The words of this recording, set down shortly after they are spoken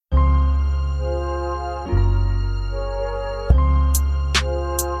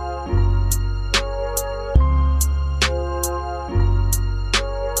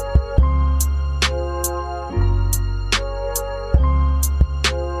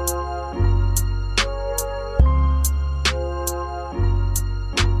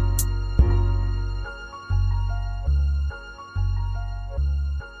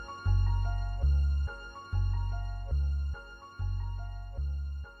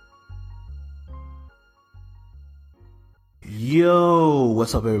Yo,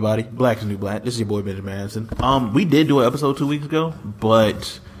 what's up, everybody? Black is New Black. This is your boy Benjamin Madison. We did do an episode 2 weeks ago,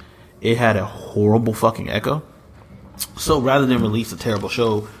 but it had a horrible fucking echo. So rather than release a terrible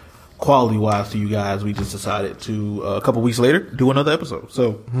show, quality-wise to you guys, we just decided to a couple weeks later do another episode.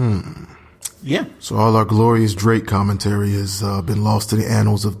 So, yeah. So all our glorious Drake commentary has been lost to the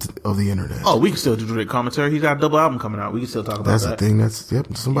annals of the internet. Oh, we can still do Drake commentary. He's got a double album coming out. We can still talk about That's that. the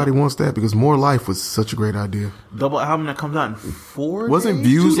thing. Somebody wants that because More Life was such a great idea. Double album that comes out in 4 Wasn't days?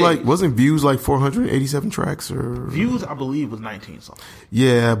 views like 487 tracks or Views? I believe was 19 songs.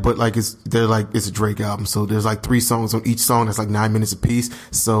 Yeah, but it's a Drake album, so there's like 3 songs on each song. That's like 9 minutes apiece.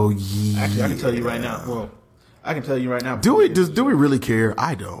 So yeah. Actually, I can tell you right now. Well, I can tell you right now. Do we really care?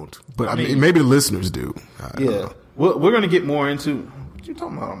 I don't. But I mean maybe the listeners do. Yeah. We're going to get more into... What you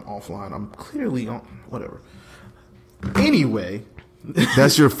talking about? I'm offline. I'm clearly on... Whatever. Anyway.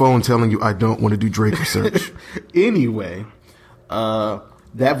 That's your phone telling you I don't want to do Drake research. Anyway.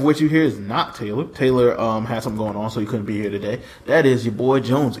 That voice you hear is not Taylor. Taylor had something going on, so he couldn't be here today. That is your boy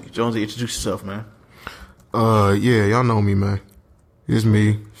Jonesy. Jonesy, introduce yourself, man. Yeah, y'all know me, man. It's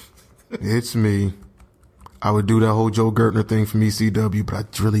me. It's me. I would do that whole Joe Gertner thing from ECW, but I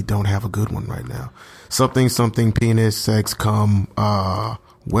really don't have a good one right now. Something, penis, sex, cum, well.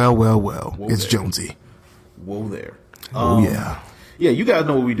 Whoa it's there. Jonesy. Whoa there. Yeah. Yeah, you guys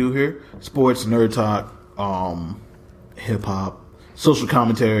know what we do here. Sports, nerd talk, hip hop, social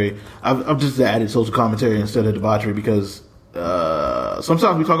commentary. I've just added social commentary instead of debauchery because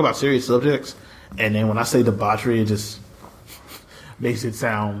sometimes we talk about serious subjects, and then when I say debauchery, it just makes it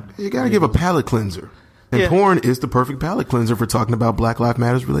sound... You gotta give a palate cleanser. And porn is the perfect palate cleanser for talking about Black Lives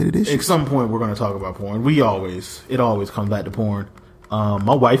Matters related issues. At some point, we're going to talk about porn. It always comes back to porn.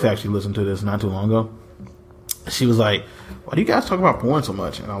 My wife actually listened to this not too long ago. She was like, "Why do you guys talk about porn so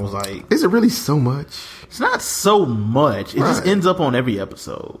much?" And I was like, "Is it really so much?" It's not so much. It just ends up on every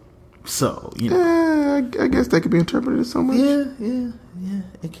episode. So, you know. I guess that could be interpreted as so much. Yeah.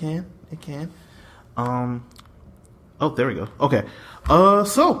 It can. Oh, there we go. Okay.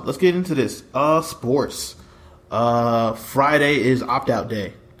 So let's get into this. Sports. Friday is opt-out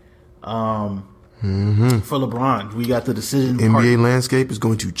day. For LeBron, we got the decision. NBA landscape is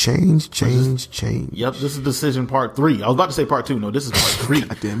going to change. Yep, this is decision part 3. I was about to say part 2. No, this is part 3.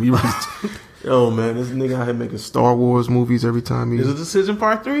 God damn, you right. Yo, man, this nigga out here making Star Wars movies every time. This is decision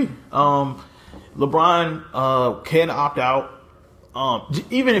part 3. LeBron can opt out.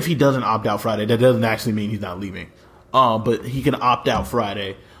 Even if he doesn't opt out Friday, that doesn't actually mean he's not leaving. But he can opt out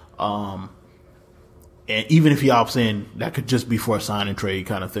Friday. And even if he opts in, that could just be for a sign and trade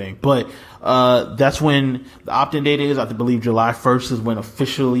kind of thing. But that's when the opt-in date is. I believe July 1st is when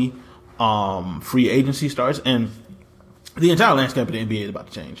officially free agency starts. And the entire landscape of the NBA is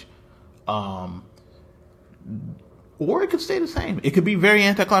about to change. Or it could stay the same. It could be very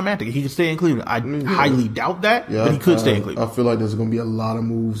anticlimactic. He could stay in Cleveland. I highly doubt that, but he could stay in Cleveland. I feel like there's going to be a lot of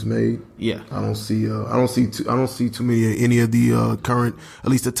moves made. Yeah, I don't see too many any of the current, at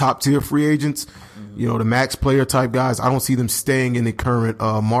least the top tier free agents. You know, the max player type guys. I don't see them staying in the current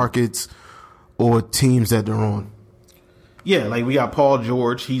markets or teams that they're on. Yeah, like we got Paul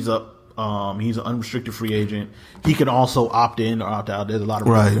George. He's up. He's an unrestricted free agent. He can also opt in or opt out. There's a lot of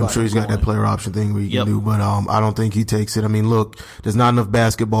right. I'm sure he's got that player option thing where he can do, but I don't think he takes it. I mean, look, there's not enough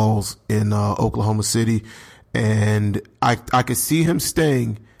basketballs in Oklahoma City, and I could see him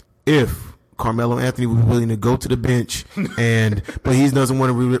staying if Carmelo Anthony was willing to go to the bench, but he doesn't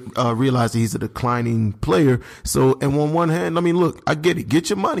want to realize that he's a declining player. So, and on one hand, I mean, look, I get it. Get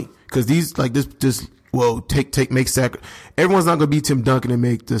your money because these like this. Well, everyone's not going to be Tim Duncan and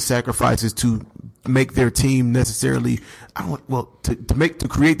make the sacrifices to make their team necessarily. To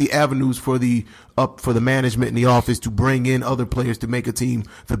create the avenues for the management in the office to bring in other players to make a team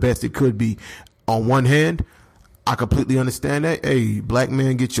the best it could be. On one hand, I completely understand that. Hey, black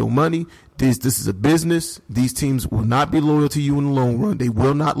man, get your money. This is a business. These teams will not be loyal to you in the long run. They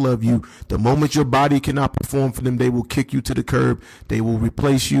will not love you. The moment your body cannot perform for them, they will kick you to the curb. They will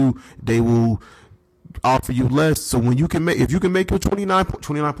replace you. They will offer you less. So when you can if you can make your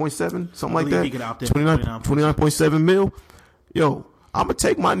 29.7, something like that, 29.7 mil, yo, I'm gonna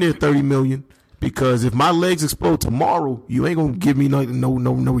take my near 30 million because if my legs explode tomorrow, you ain't gonna give me no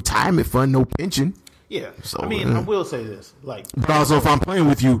retirement fund, no pension. Yeah. So I mean, I will say this, but also if I'm playing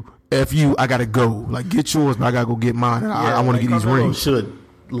with you, I gotta go. Like, get yours, but I gotta go get mine. I want to get these rings.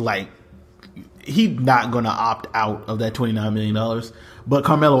 He's not gonna opt out of that $29 million, but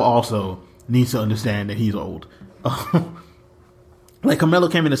Carmelo also needs to understand that he's old. Like Carmelo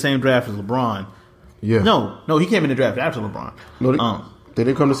came in the same draft as LeBron. Yeah. No, he came in the draft after LeBron. No, did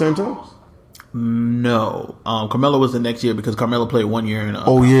they come the same time? No, Carmelo was the next year because Carmelo played 1 year in.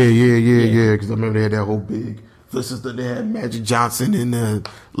 Yeah. Because I remember they had that whole big. They had Magic Johnson and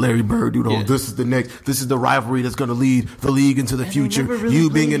Larry Bird. This is the next. This is the rivalry that's going to lead the league into the future. Really you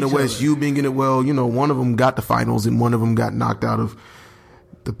being in the West, you being in the one of them got the finals and one of them got knocked out of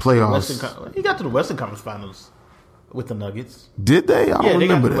the playoffs. He got to the Western Conference Finals with the Nuggets. Did they? I don't remember they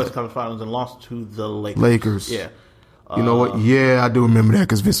got to that. the Western Conference Finals and lost to the Lakers. Yeah. You know what? Yeah, I do remember that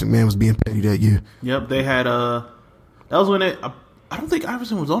because Vince McMahon was being petty that year. Yep, they had that was when I don't think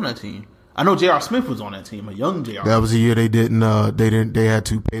Iverson was on that team. I know J.R. Smith was on that team, a young J.R. That was the year they had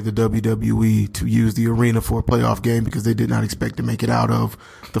to pay the WWE to use the arena for a playoff game because they did not expect to make it out of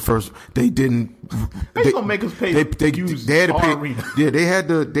the first. They didn't. They gonna make us pay. They had to pay. Arena. Yeah, they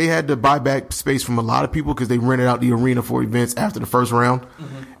had to buy back space from a lot of people because they rented out the arena for events after the first round.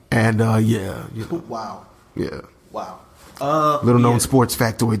 Mm-hmm. And Wow. Yeah. Wow. Little known sports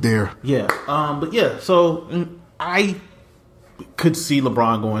factoid there. Yeah. But yeah. So I could see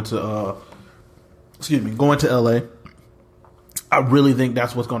LeBron going to LA. I really think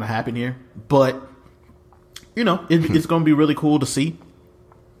that's what's going to happen here. But it's going to be really cool to see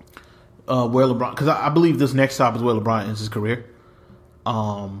where LeBron, because I believe this next stop is where LeBron ends his career.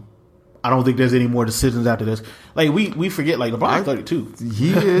 I don't think there's any more decisions after this. Like we forget, like LeBron's 32.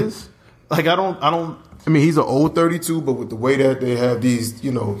 He is. Like I don't. I mean, he's an old 32, but with the way that they have these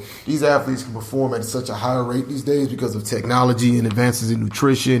athletes can perform at such a higher rate these days because of technology and advances in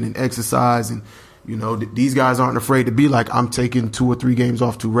nutrition and exercise. And, these guys aren't afraid to be like, I'm taking 2 or 3 games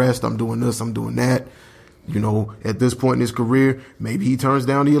off to rest. I'm doing this. I'm doing that. At this point in his career, maybe he turns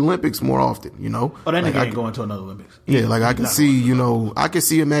down the Olympics more often, Oh, that nigga ain't going to another Olympics. Yeah, like I can see, I can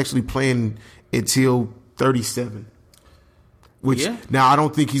see him actually playing until 37. Which now I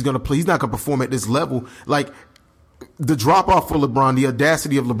don't think he's going to play. He's not going to perform at this level. Like the drop off for LeBron, the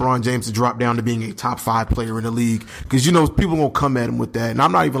audacity of LeBron James to drop down to being a top 5 player in the league. Because, people won't come at him with that. And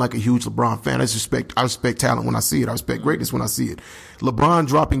I'm not even like a huge LeBron fan. I respect talent when I see it. I respect greatness when I see it. LeBron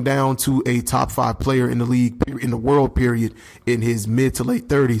dropping down to a top 5 player in the league, in the world period, in his mid to late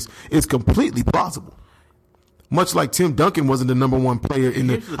 30s is completely plausible. Much like Tim Duncan wasn't the number 1 player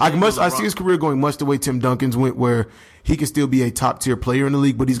in I see his career going much the way Tim Duncan's went, where he can still be a top tier player in the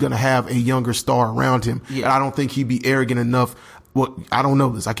league, but he's going to have a younger star around him. Yeah. And I don't think he'd be arrogant enough. Well, I don't know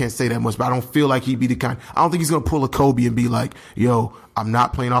this. I can't say that much, but I don't feel like he'd be the kind. I don't think he's going to pull a Kobe and be like, yo, I'm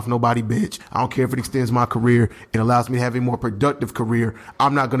not playing off nobody, bitch. I don't care if it extends my career. It allows me to have a more productive career.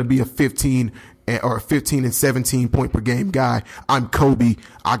 I'm not going to be a 15 and 17 point per game guy. I'm Kobe.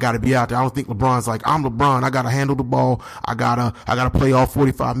 I got to be out there. I don't think LeBron's like, I'm LeBron. I got to handle the ball. I got to play all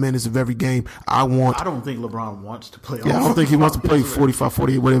 45 minutes of every game. I don't think LeBron wants to play. Yeah, I don't think he wants to play 45,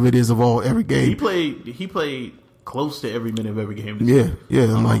 48, whatever it is of every game. He played close to every minute of every game. Yeah.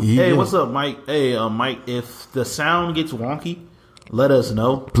 I'm like, hey, what's up, Mike? Hey, Mike, if the sound gets wonky, let us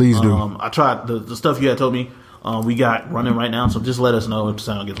know. Please do. I tried the stuff you had told me. We got running right now, so just let us know if the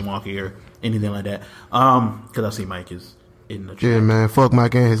sound gets wonky or anything like that. Because I see Mike is in the chat. Yeah, man. Fuck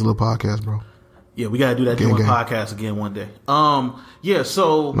Mike and his little podcast, bro. Yeah, we gotta do that podcast again one day. Yeah,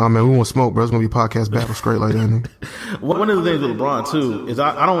 so nah, man, we want smoke, bro. It's gonna be podcast battle straight like that. Nigga. One of the things with LeBron too is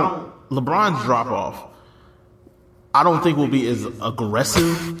I don't LeBron's drop off. I don't think will be as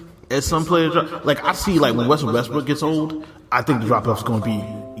aggressive as some players. Like I see, like when Russell Westbrook gets old, I think the drop off is going to be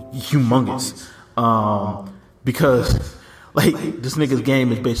humongous. Because like this nigga's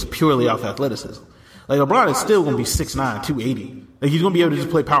game is based purely off athleticism. Like LeBron is still going to be 6'9", 280. Like he's going to be able to just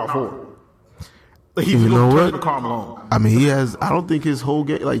play power forward. Like he's going to turn into Karl Malone. I mean, he has. I don't think his whole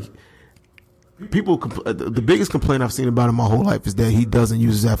game like. People, the biggest complaint I've seen about him my whole life is that he doesn't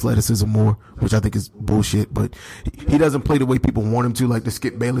use his athleticism more, which I think is bullshit. But he doesn't play the way people want him to, like the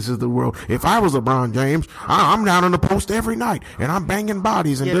Skip Baylesses of the world. If I was LeBron James, I'm down on the post every night and I'm banging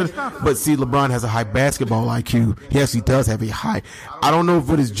bodies. But see, LeBron has a high basketball IQ. Yes, he does have a high. I don't know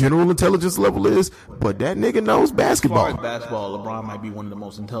what his general intelligence level is, but that nigga knows basketball. As far as basketball, LeBron might be one of the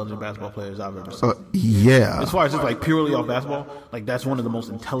most intelligent basketball players I've ever seen. Yeah. As far as just like purely off basketball, like that's one of the most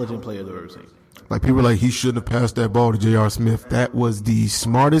intelligent players I've ever seen. Like people are like he shouldn't have passed that ball to J.R. Smith. That was the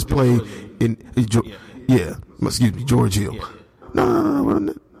smartest play in. Excuse me, George Hill. Yeah. No,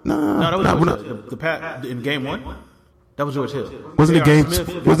 that was George Hill. The pass in game 1. That was George Hill. Wasn't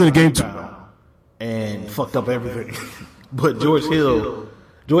the game 2? And fucked up everything. But George Hill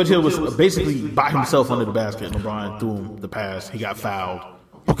was basically by himself under the basket. LeBron threw him the pass. He got fouled.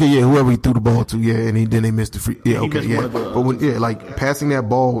 Okay, yeah, whoever he threw the ball to, yeah, and then they missed the free. Yeah, okay, yeah. But like passing that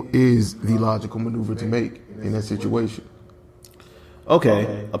ball is the logical maneuver to make in that situation.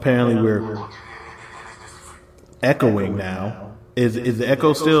 Okay, apparently we're echoing now. Is the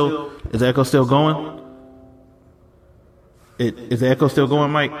echo still going? Is the echo still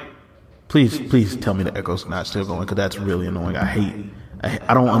going, Mike? Please tell me the echo's not still going, because that's really annoying.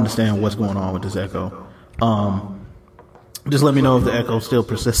 I don't understand what's going on with this echo. Just let me know if the echo still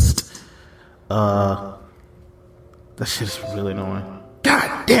persists. That shit is really annoying.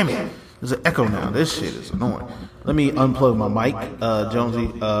 God damn it! There's an echo now. This shit is annoying. Let me unplug my mic,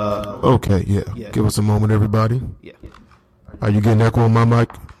 Jonesy. Okay, yeah. Give us a moment, everybody. Yeah. Are you getting echo on my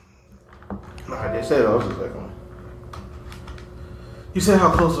mic? I did say that. I was just echoing. You said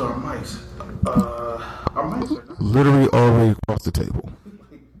how close are our mics? Our mics are not. Literally all the way across the table.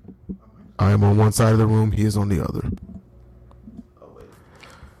 I am on one side of the room. He is on the other. Oh, wait.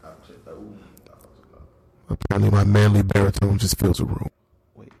 Apparently my manly baritone just fills the room.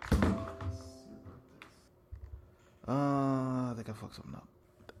 Wait. I think I fucked something up.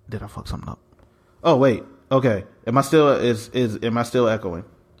 Did I fuck something up? Oh, wait. Okay. Am I still echoing?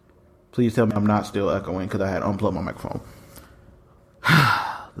 Please tell me I'm not still echoing, because I had unplugged my microphone.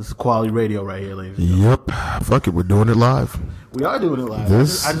 This is quality radio right here, ladies. Yep. Fuck it. We're doing it live. We are doing it live. I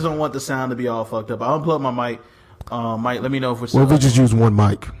just don't want the sound to be all fucked up. I unplugged my mic. Mike, let me know if we're still. Well, we just use one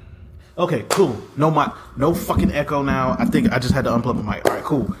mic. Okay, cool. No fucking echo now. I think I just had to unplug my mic. All right,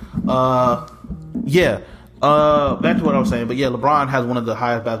 cool. Yeah. Back to what I was saying. But yeah, LeBron has one of the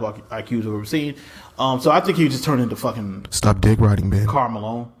highest basketball IQs I've ever seen. So I think he just turned into fucking. Stop dick riding, man. Karl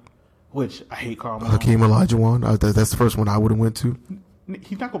Malone, which I hate Karl Malone. Hakeem Olajuwon. That's the first one I would have went to.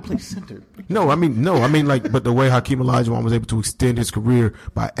 He's not gonna play center. No, I mean, but the way Hakeem Olajuwon was able to extend his career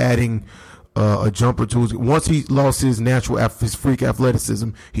by adding a jumper to his. Once he lost his his freak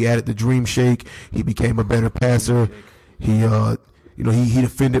athleticism, he added the dream shake. He became a better passer. He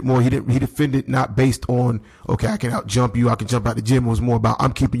defended more. He defended not based on, okay, I can out jump you, I can jump out the gym. It was more about,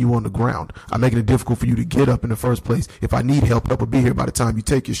 I'm keeping you on the ground. I'm making it difficult for you to get up in the first place. If I need help will be here by the time you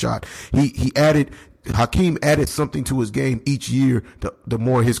take your shot. Hakeem added something to his game each year the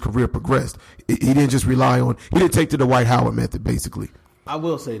more his career progressed. He didn't just he didn't take to the Dwight Howard method, basically. I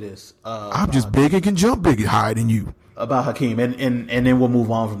will say this. I'm just big and can jump big and higher than you. About Hakeem, and then we'll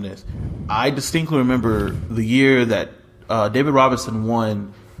move on from this. I distinctly remember the year that David Robinson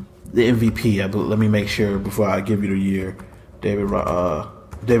won the MVP. Let me make sure before I give you the year. David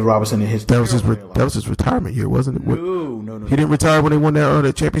Robinson in his that was his retirement year, wasn't it? No. He didn't retire when they won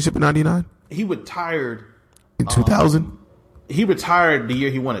that championship in '99. He retired in 2000. He retired the year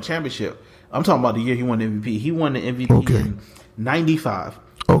he won a championship. I'm talking about the year he won the MVP. He won the MVP in '95.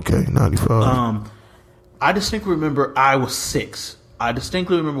 Okay, '95. I distinctly remember I was 6. I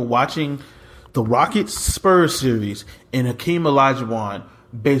distinctly remember watching the Rockets Spurs series and Hakeem Olajuwon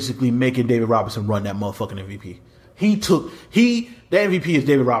basically making David Robinson run that motherfucking MVP. The MVP is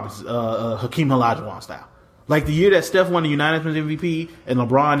David Robinson, Hakeem Olajuwon style. Like the year that Steph won the unanimous MVP and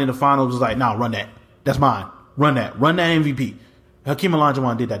LeBron in the finals was like, nah, run that. That's mine. Run that MVP. Hakeem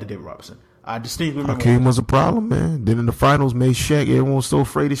Olajuwon did that to David Robinson. I distinctly remember. Hakeem was a problem, man. Then in the finals made Shaq. Everyone was so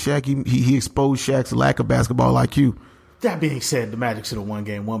afraid of Shaq. He exposed Shaq's lack of basketball IQ. That being said, the Magic should have won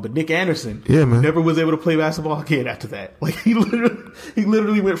game 1, but Nick Anderson never was able to play basketball again after that. Like he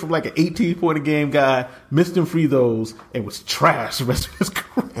literally went from like an 18-point a game guy, missed them free throws, and was trash the rest of his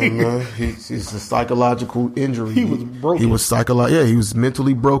career. And it's a psychological injury. He was broken. He was he was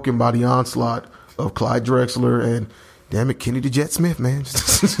mentally broken by the onslaught of Clyde Drexler and, damn it, Kenny the Jet Smith, man.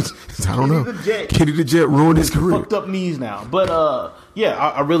 I don't know. Kenny the Jet ruined his career. Fucked up knees now. But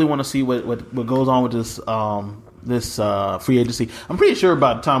I really want to see what goes on with this free agency. I'm pretty sure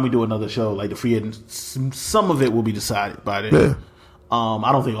by the time we do another show, like the free agency, some of it will be decided by then. Yeah.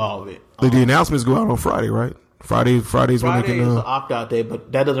 I don't think all of it. The announcements go out on Friday, right? Friday's when they can. Friday is the opt out day,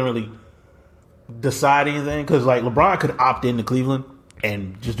 but that doesn't really decide anything because like LeBron could opt into Cleveland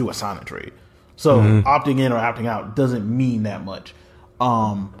and just do a sign and trade. So opting in or opting out doesn't mean that much.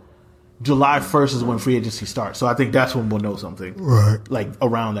 July 1st is when free agency starts. So I think that's when we'll know something. Right. Like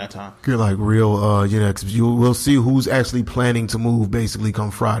around that time. You're like real, cause we'll see who's actually planning to move basically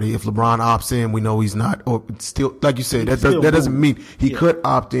come Friday. If LeBron opts in, we know he's not, or still, like you said, that doesn't mean he could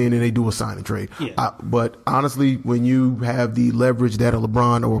opt in and they do a sign and trade. Yeah. But honestly, when you have the leverage that a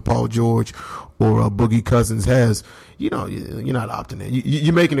LeBron or a Paul George or a Boogie Cousins has, you're not opting in.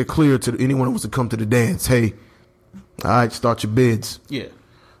 You're making it clear to anyone who wants to come to the dance, hey, all right, start your bids. Yeah.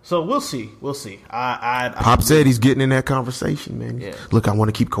 So we'll see. Pop said he's getting in that conversation, man. Yeah. Look, I want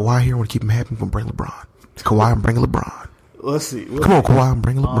to keep Kawhi here. I want to keep him happy. I'm going to bring LeBron. Kawhi, I'm bringing LeBron. Let's see. Come on, Kawhi, I'm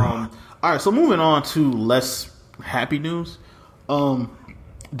bringing LeBron. All right, so moving on to less happy news.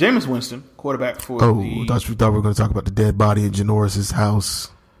 Jameis Winston, quarterback for I thought we were going to talk about the dead body in Janoris' house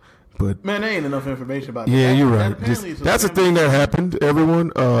But man, there ain't enough information about yeah, that. you're right. That's a thing that happened.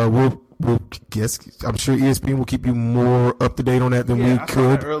 Everyone, we'll guess. I'm sure ESPN will keep you more up to date on that than we I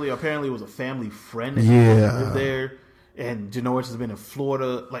could. saw earlier. Apparently, it was a family friend that lived there, and Janoris has been in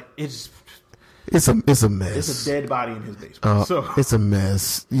Florida. Like it's a mess. It's a dead body in his basement. So it's a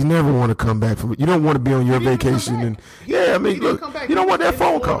mess. You never want to come back from it. You don't want to be on your vacation and look, you don't want that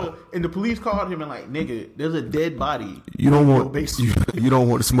phone call. And the police called him and like, nigga, there's a dead body. You don't want you don't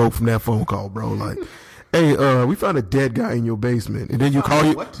want to smoke from that phone call, bro. Like, hey, we found a dead guy in your basement, and then you call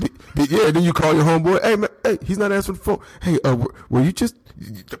then you call your homeboy. Hey, man, hey, he's not answering the phone. Hey, were you just?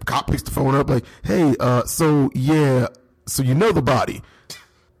 The cop picks the phone up like, hey, so you know the body.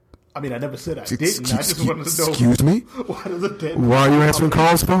 I mean, I never said I didn't. I just wanted to know. Excuse me? Why are you answering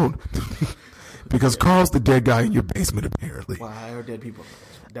Carl's phone? Because Carl's the dead guy in your basement, apparently. Why are dead people?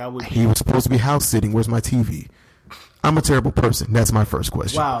 He was supposed to be house sitting. Where's my TV? I'm a terrible person. That's my first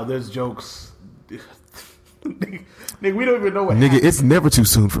question. Wow, there's jokes. Nigga, we don't even know what happened. Nigga, it's never too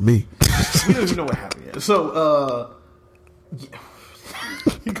soon for me. We don't even know what happened yet. So, you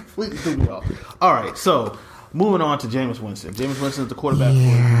completely threw me off. All right, so moving on to Jameis Winston. Jameis Winston is the quarterback for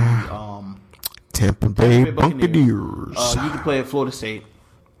the Tampa Bay Buccaneers. You can play at Florida State.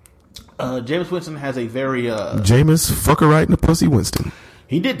 Jameis Winston has a very Jameis fucker right in the pussy Winston.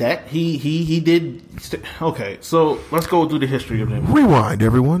 He did that. He did. Okay, so let's go through the history of him. Rewind,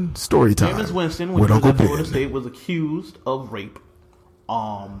 everyone. Story time. Jameis Winston, when he was at Florida State, was accused of rape.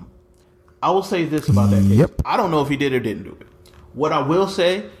 I will say this about that case. I don't know if he did or didn't do it. What I will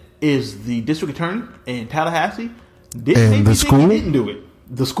say is the district attorney in Tallahassee didn't make me think he didn't do it.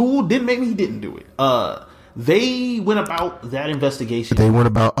 The school didn't make me he didn't do it. They went about that investigation. They went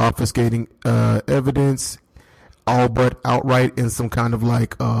about obfuscating evidence, all but outright in some kind of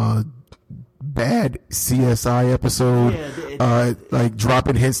like bad CSI episode, like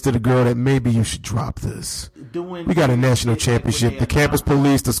dropping hints to the girl that maybe you should drop this. We got a national championship. The campus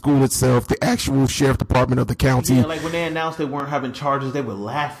police, the school itself, the actual sheriff department of the county. Yeah, like when they announced they weren't having charges, they were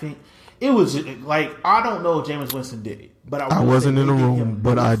laughing. It was like, I don't know if Jameis Winston did it, but I wasn't in the room.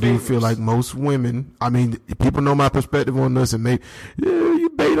 But I do feel like most women. I mean, people know my perspective on this, and maybe you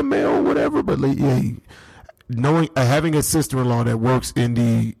beta male or whatever. But like, knowing having a sister-in-law that works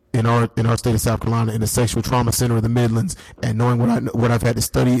in our state of South Carolina in the sexual trauma center of the Midlands, and knowing what I've had to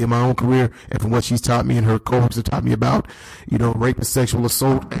study in my own career, and from what she's taught me and her cohorts have taught me about, rape and sexual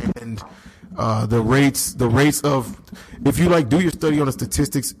assault, and the rates of, if you do your study on the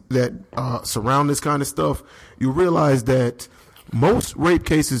statistics that surround this kind of stuff, you realize that most rape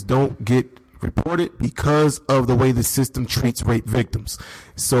cases don't get reported because of the way the system treats rape victims.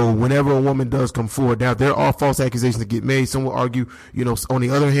 So whenever a woman does come forward, now there are false accusations that get made. Some will argue, on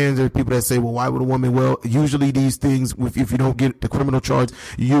the other hand, there are people that say, well, why would a woman? Well, usually these things, if you don't get the criminal charge,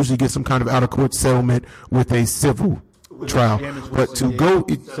 you usually get some kind of out of court settlement with a civil trial. But to go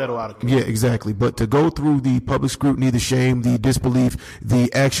settle out of court. Yeah, exactly. But to go through the public scrutiny, the shame, the disbelief,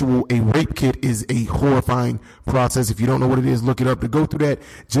 a rape kit is a horrifying process. If you don't know what it is, look it up. To go through that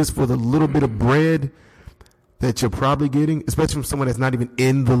just for the little bit of bread that you're probably getting, especially from someone that's not even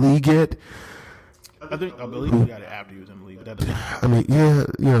in the league yet. I believe he got it after he was in the league. But that doesn't. I mean,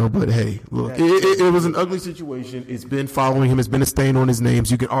 yeah, but hey, look, it was an ugly situation. It's been following him. It's been a stain on his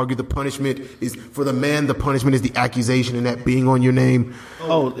names. You can argue the punishment is for the man. The punishment is the accusation and that being on your name.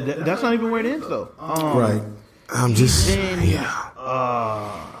 Oh, that's not even where it ends, though. Right. I'm just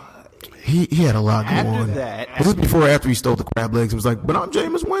He had a lot going on. Was this before or after he stole the crab legs? It was like, but I'm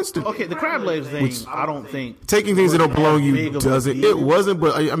Jameis Winston. Okay, the crab legs thing, I don't think taking things that don't belong you doesn't. It wasn't,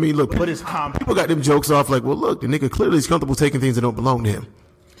 but I mean, look, but it's people got them jokes off like, well, look, the nigga clearly is comfortable taking things that don't belong to him.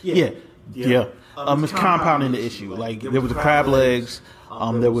 Yeah. It's compounding the issue. Like there was the crab legs.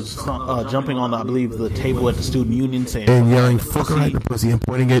 There was jumping on, I believe, the table at the student union saying and yelling "fucker right in the pussy" and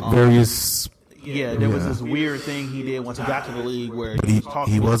pointing at various. Yeah, there was this weird thing he did once he got to the league where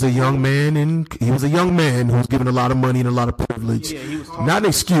he was a young man who was given a lot of money and a lot of privilege. Yeah, not an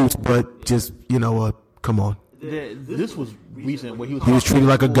excuse, but just come on. This was recent where he was treated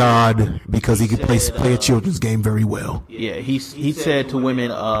like a god because he could play a children's game very well. Yeah, he said to women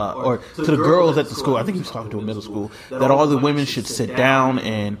or to the girls at the school, I think he was talking to a middle school, that all the women should sit down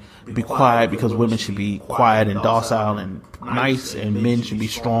and be quiet because women should be quiet and docile and nice, and men should be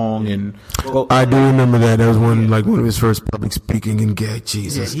strong. And I do remember that. That was one of his first public speaking. And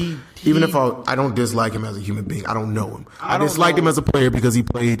Jesus, even if I don't dislike him as a human being, I don't know him. I disliked him as a player because he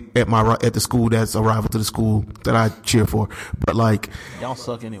played at the school that's a rival to the school that I cheer for. But like, y'all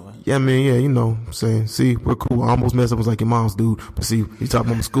suck anyway. Yeah, I mean, yeah, you know what I'm saying. See, we're cool. I almost messed up. Was like your mom's dude. But see, you talking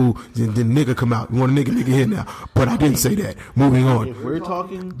about my school, then nigga come out. You want a nigga here now. But I didn't say that. Moving on. If we're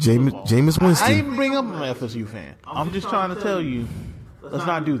talking Jameis Winston. I even bring up I'm an FSU fan. I'm just trying to tell you, let's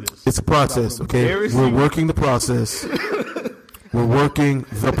not do this. It's a process, okay? We're working the process. We're working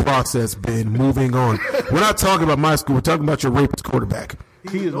the process, Ben. Moving on. We're not talking about my school. We're talking about your rapist quarterback.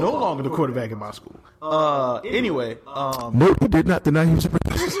 He is no longer the quarterback in my school. Anyway. No, he did not deny he was a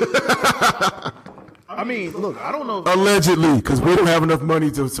rapist. I mean, look, I don't know. Allegedly, because we don't have enough money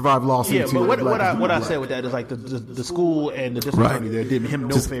to survive lawsuits. Yeah, but what I said with that is like the school and the district attorney there did him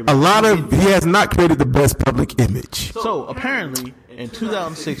no favor. He has not created the best public image. So apparently, in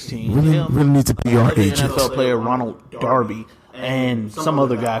 2016, really needs a PR agent. NFL player Ronald Darby and some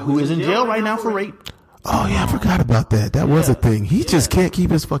other guy who is in jail right now for rape. Oh yeah, I forgot about that. That was a thing. He just can't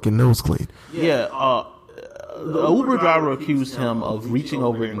keep his fucking nose clean. Yeah. The Uber driver accused him of reaching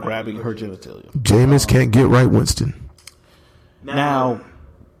over and grabbing her genitalia. Jameis can't get right, Winston. Now,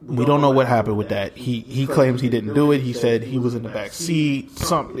 we don't know what happened with that. He claims he didn't do it. He said he was in the back seat.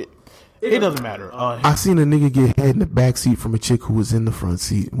 Something. It doesn't matter. I seen a nigga get head in the back seat from a chick who was in the front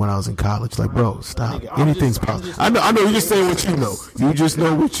seat when I was in college. Like, bro, stop. Anything's possible. I know. You just saying what you know. You just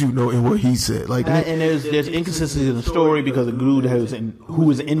know what you know and what he said. Like, and there's inconsistency in the story because the dude who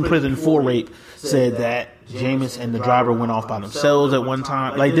was in prison for rape said that Jameis and the driver went off by themselves at one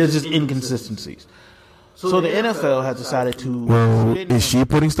time. Like, there's just inconsistencies. So the NFL has decided to. Well, is she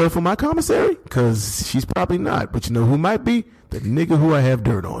putting stuff on my commissary? Because she's probably not. But you know who might be? The nigga who I have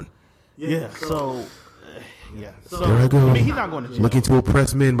dirt on. Yeah, so there I go. I mean, he's not going to jail. Looking to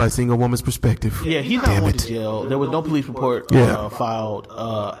oppress men by seeing a woman's perspective. Yeah, he's not going to jail. There was no police report filed.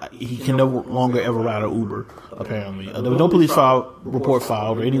 He can no longer ever ride an Uber, apparently. There was no police report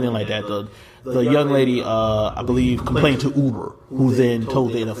filed or anything like that. The young lady, I believe, complained to Uber, who then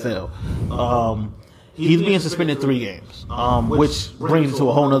told the NFL. He's being suspended 3 games, which brings it to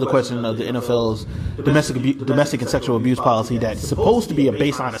a whole other question of the NFL's domestic and sexual abuse policy that's supposed to be a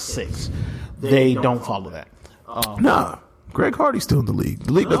baseline of 6. They don't follow that. Nah, Greg Hardy's still in the league.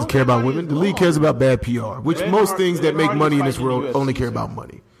 The league doesn't care about women. The league cares about bad PR, which most things that make money in this world only care about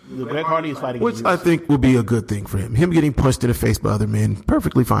money. Greg Hardy is fighting, which I think will be a good thing for him. Him getting punched in the face by other men,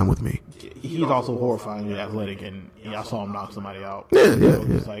 perfectly fine with me. He's also horrifyingly athletic, and I saw him knock somebody out. Yeah.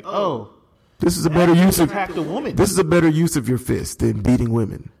 It's like, this is a better use of attacked a woman. This is a better use of your fist than beating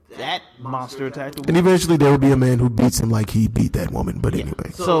women. That monster attacked a woman. And eventually there will be a man who beats him like he beat that woman. But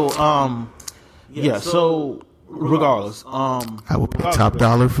anyway. So, So regardless, I will pay top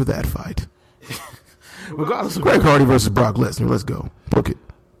dollar for that fight. Regardless of Greg Hardy versus Brock Lesnar. Let's go. Book it.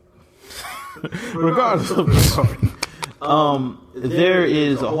 Regardless of Greg Hardy, there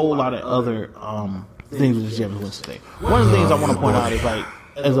is a whole lot of other things with the Jameis Winston thing. One of the things I want to point out is like,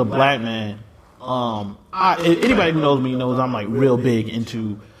 as a black man, anybody who knows me knows I'm like real big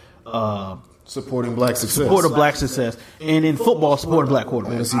into supporting black success. Supporting black success. And in football, supporting black quarterbacks. I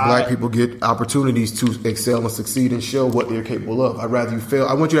want to see black people get opportunities to excel and succeed and show what they're capable of. I'd rather you fail.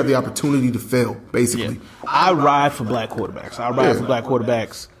 I want you to have the opportunity to fail, basically. Yeah. I ride for black quarterbacks. I ride for black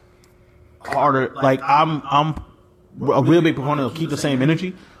quarterbacks harder. Like, I'm a real big proponent of keep the same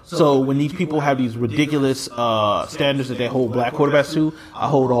energy. So when these people have these ridiculous standards that they hold black quarterbacks to, I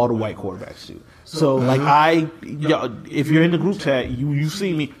hold all the white quarterbacks to. So like if you're in the group chat, you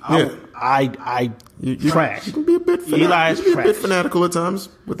see me, I trash. You can be a bit fanatical at times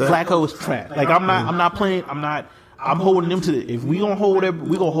with that. Flacco is trash. Like I'm holding them to if we gonna hold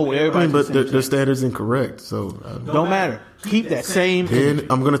everybody. But their standards incorrect, so don't matter. Keep that same. Then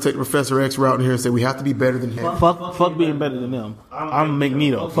I'm gonna take Professor X route in here and say we have to be better than him. Fuck being better than them. I'm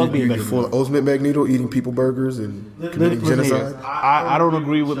Magneto. Fuck being better than them. Ultimate Magneto eating people burgers and committing genocide. I don't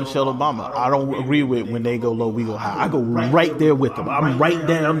agree with Michelle Obama. I don't agree with when they go low, we go high. I go right there with them. I'm right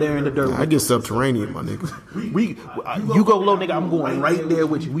down there in the dirt. I get subterranean, my nigga. You go low, nigga. I'm going right there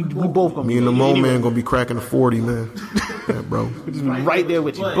with you. We both gonna. Me and the Mo man gonna be cracking a 40, man. Yeah, bro. Right there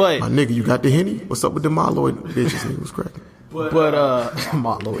with you. But my nigga, you got the Henny? What's up with the Moloid bitches? He was cracking. But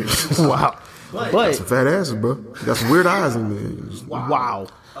Moloid. Wow. But some fat asses, bro. You got some weird eyes in there. Wow.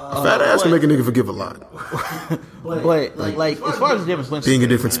 Fat ass can make a nigga forgive a lot. But like as far as the difference, being a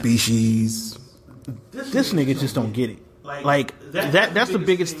different species, this nigga just don't get it. Like that's the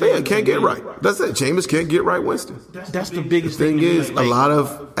biggest thing. Yeah, can't get right. That's it. Jameis can't get right, Winston. That's the biggest thing. Is a lot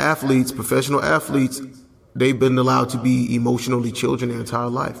of athletes, professional athletes, they've been allowed to be emotionally children their entire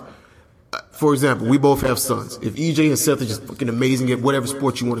life. For example, we both have sons. If EJ and Seth are just fucking amazing at whatever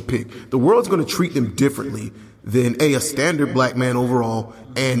sport you want to pick, the world's going to treat them differently than a standard black man overall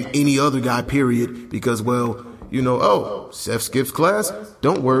and any other guy, period. Because, well, Seth skips class.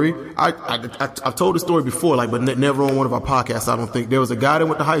 Don't worry. I've told the story before, but never on one of our podcasts. I don't think there was a guy that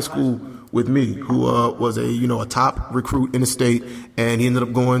went to high school with me who was a top recruit in the state, and he ended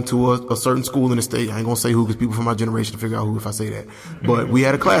up going to a certain school in the state. I ain't gonna say who because people from my generation figure out who if I say that. But we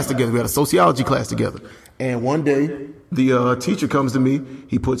had a class together. We had a sociology class together. And one day, the teacher comes to me.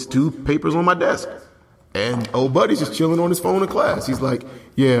 He puts 2 papers on my desk. And old buddy's just chilling on his phone in class. He's like,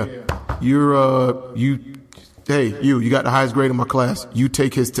 yeah, you got the highest grade in my class. You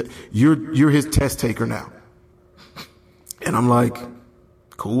take his, you're his test taker now. And I'm like,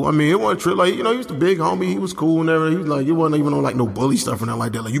 cool. I mean, it wasn't true. He was the big homie. He was cool and everything. He was like, it wasn't even on no bully stuff or nothing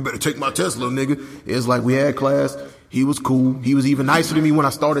like that. Like, you better take my test, little nigga. It's like we had class. He was cool. He was even nicer to me when I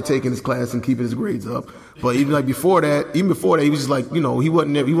started taking his class and keeping his grades up. But even before that, he was just like, he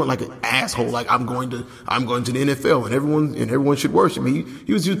wasn't like an asshole. Like, I'm going to the NFL and everyone should worship me.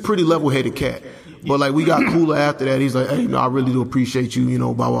 He was just a pretty level-headed cat. But we got cooler after that. He's like, hey, I really do appreciate you,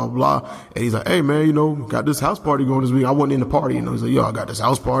 blah, blah, blah. And he's like, hey, man, got this house party going this week. I wasn't in the party. He's like, I got this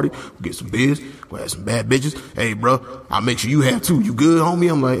house party. We'll get some beers. We'll have some bad bitches. Hey, bro, I'll make sure you have too. You good,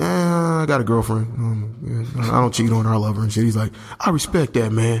 homie? I'm like, I got a girlfriend. I don't cheat on her. I love her and shit. He's like, I respect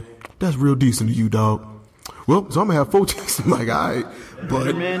that, man. That's real decent of you, dog. Well, so I'm gonna have 4 chicks. I'm like, all right,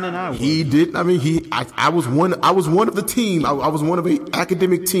 but he didn't. I mean, I was one of the team. I was one of an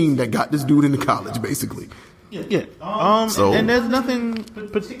academic team that got this dude into college, basically. Yeah. And there's nothing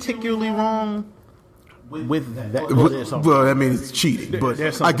particularly wrong with that. Well, I mean, it's cheating, but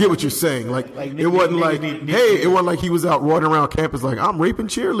I get what you're saying. It wasn't it wasn't like he was out running around campus like, I'm raping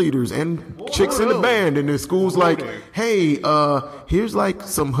cheerleaders and chicks in the band, and the school's like, hey, here's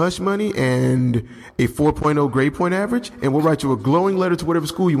some hush money and a 4.0 grade point average, and we'll write you a glowing letter to whatever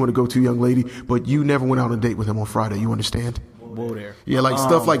school you want to go to, young lady, but you never went out on a date with him on Friday. You understand? Whoa there. Yeah,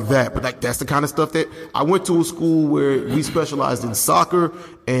 stuff like that. But that's the kind of stuff that I went to a school where we specialized in soccer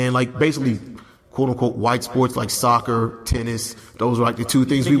and basically quote unquote white sports like soccer, tennis. Those were the 2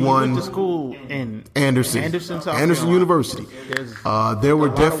 things we won. Went to school in Anderson University. There were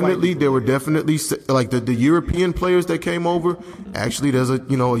definitely the European players that came over. Actually, there's a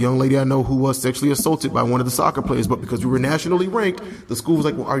young lady I know who was sexually assaulted by one of the soccer players, but because we were nationally ranked, the school was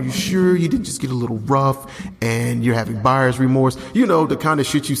like, well, are you sure you didn't just get a little rough and you're having buyer's remorse? The kind of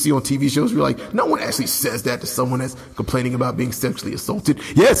shit you see on TV shows. You're like, no one actually says that to someone that's complaining about being sexually assaulted.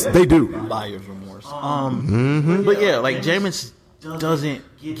 Yes, they do. Buyer's remorse. But yeah, Jameis doesn't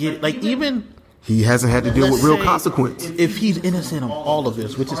get even he hasn't had to deal with real consequence. If he's innocent of all of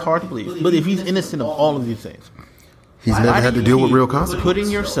this, which is hard to believe, but if he's innocent of all of these things, he's never had to deal with real consequences. Putting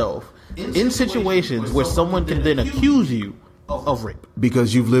yourself in situations where someone can then accuse you of rape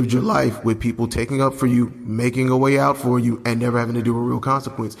because you've lived your life with people taking up for you, making a way out for you, and never having to deal with real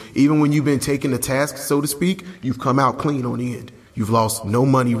consequence. Even when you've been taken to task, so to speak, you've come out clean on the end. You've lost no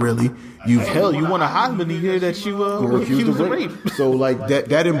money, really. You won a Heisman the year that you were accused of rape. So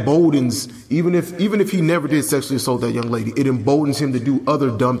that emboldens, even if he never did sexually assault that young lady, it emboldens him to do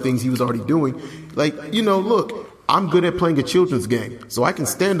other dumb things he was already doing. Look, I'm good at playing a children's game, so I can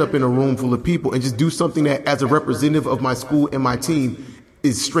stand up in a room full of people and just do something that, as a representative of my school and my team,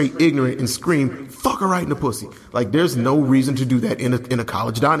 is straight ignorant and scream, fuck her right in the pussy. There's no reason to do that in a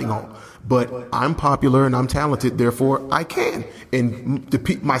college dining hall. But I'm popular and I'm talented, therefore I can. And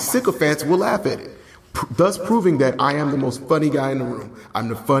my sycophants will laugh at it. Thus proving that I am the most funny guy in the room. I'm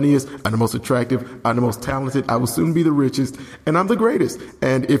the funniest, I'm the most attractive, I'm the most talented, I will soon be the richest, and I'm the greatest.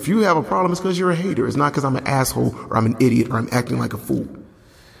 And if you have a problem, it's because you're a hater. It's not because I'm an asshole or I'm an idiot or I'm acting like a fool.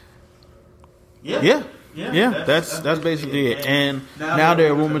 Yeah, that's basically it. And now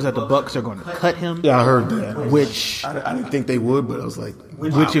there are rumors that the Bucs are going to cut him. Yeah, I heard that. Which I didn't think they would, but I was like,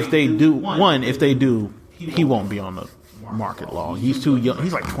 which if they do, he won't be on the market long. He's too young.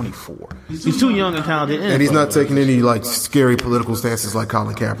 He's 24. He's too young and talented, and he's not taking any scary political stances like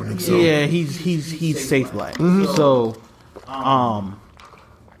Colin Kaepernick. So. Yeah, he's safe black. Mm-hmm. So,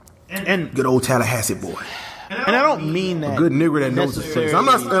 and good old Tallahassee boy. And I don't mean that. A good nigger that knows his face. I'm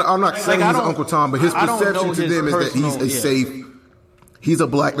not saying he's Uncle Tom, but his perception to them is that he's a safe. He's a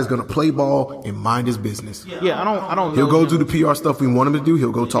black that's going to play ball and mind his business. Yeah, I don't. He'll go do the PR stuff we want him to do.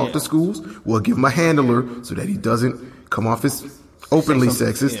 He'll go talk to schools. We'll give him a handler so that he doesn't come off as openly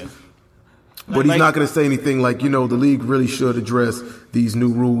sexist. Yeah. But he's not going to say anything like, the league really should address these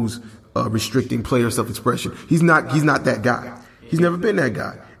new rules restricting player self-expression. He's not that guy. He's never been that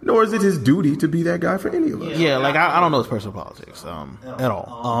guy. Nor is it his duty to be that guy for any of us. Yeah, I don't know his personal politics at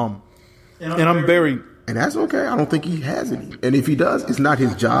all. And I'm very... And that's okay. I don't think he has any. And if he does, it's not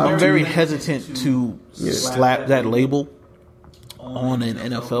his job. I'm very hesitant to slap that label on an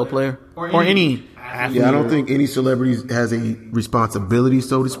NFL player or any Yeah, I don't think any celebrity has a responsibility,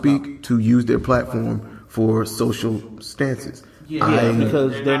 so to speak, to use their platform for social stances. Yeah,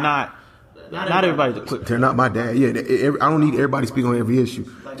 because they're not everybody's a quick. They're not my dad. Yeah, I don't need everybody speaking on every issue.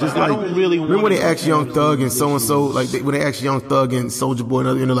 Just I like, don't really remember when they asked Young Thug and so and so, like when they asked Young Thug and Soulja Boy and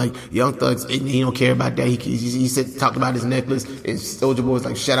other, like Young Thug, he don't care about that. He said talked about his necklace, and Soulja Boy was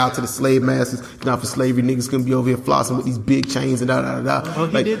like, shout out to the slave masters. Not for slavery, niggas gonna be over here flossing with these big chains and da da da da.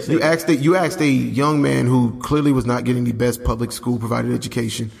 Like you asked a young man who clearly was not getting the best public school provided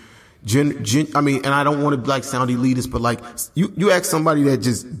education. I mean, and I don't want to like sound elitist, but like you ask somebody that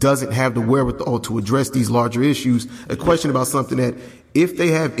just doesn't have the wherewithal to address these larger issues a question about something that, if they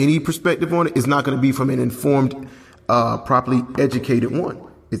have any perspective on it, is not going to be from an informed, properly educated one.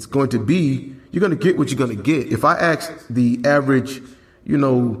 It's going to be, you're going to get what you're going to get. If I ask the average,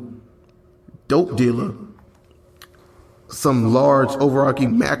 dope dealer some large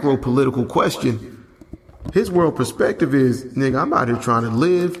overarching macro political question, his world perspective is, nigga, I'm out here trying to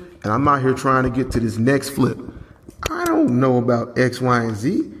live, and I'm out here trying to get to this next flip. I don't know about X, Y, and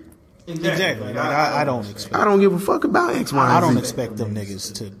Z. Exactly. Like, I don't expect. I don't give a fuck about X, Y, and Z. I don't expect them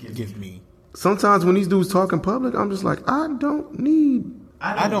niggas to give me. Sometimes when these dudes talk in public, I'm just like, I don't need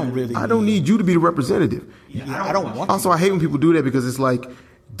you to be the representative. Yeah, I don't want. Also, I hate when people do that, because it's like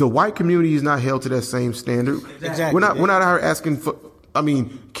the white community is not held to that same standard. Exactly. We're not out here asking for. I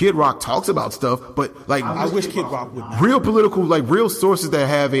mean, Kid Rock talks about stuff, but like, I wish Kid Rock would not. Real political, like real sources that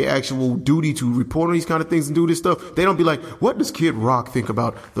have a actual duty to report on these kind of things and do this stuff. They don't be like, what does Kid Rock think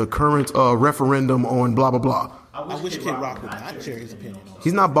about the current referendum on blah blah blah? I wish Kid Rock would not share his opinion.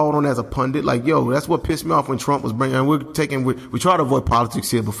 He's not balled on as a pundit. Like, yo, that's what pissed me off when Trump was bringing. We try to avoid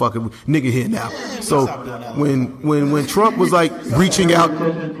politics here, but fuck it, nigga here now. So when Trump was like reaching out,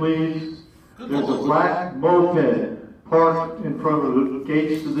 attention please. There's a black moped parked in front of the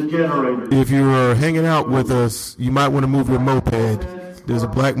gates to the generator. If you're hanging out with us, you might want to move your moped. There's a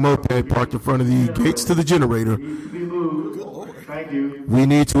black moped parked in front of the gates to the generator. Thank you. We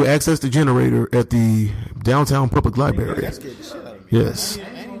need to access the generator at the downtown public library. Yes.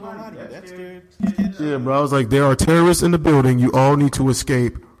 Yeah, bro. I was like, there are terrorists in the building. You all need to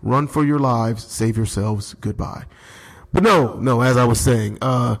escape. Run for your lives. Save yourselves. Goodbye. But no, as I was saying,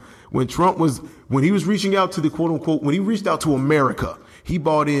 when he was reaching out to the quote unquote, when he reached out to America, he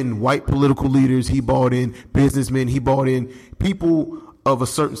brought in white political leaders, he brought in businessmen, he brought in people of a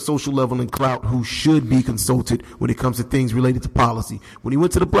certain social level and clout who should be consulted when it comes to things related to policy. When he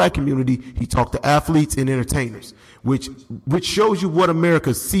went to the black community, he talked to athletes and entertainers, which shows you what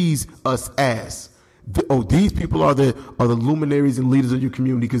America sees us as. These people are the luminaries and leaders of your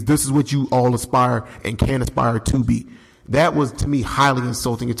community, because this is what you all aspire and can aspire to be. That was, to me, highly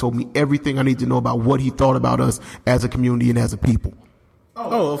insulting. It told me everything I need to know about what he thought about us as a community and as a people.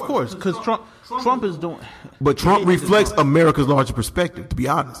 Oh, of course, because Trump is doing. But Trump reflects America's larger perspective, to be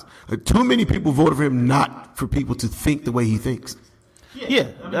honest. Like, too many people voted for him not for people to think the way he thinks. Yeah,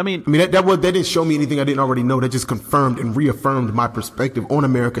 I mean that didn't show me anything I didn't already know. That just confirmed and reaffirmed my perspective on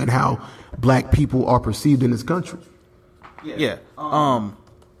America and how black people are perceived in this country. Yeah.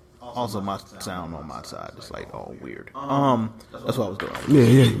 Also, my sound on my side is like all weird. That's what I was doing. Yeah,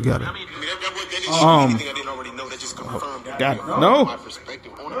 you got it. Got it. No.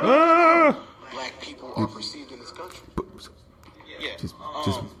 Black people are perceived in this country.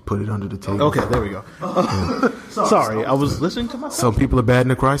 Just put it under the table. Okay, there we go. Sorry, I was listening to myself. Some people are bad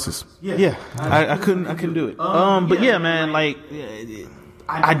in a crisis. Yeah, I couldn't do it. But yeah, man, like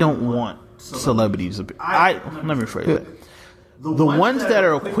I don't want celebrities. Let me rephrase that. The ones that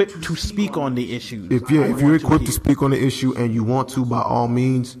are equipped to speak on the issues. If you're equipped to speak on the issue and you want to, by all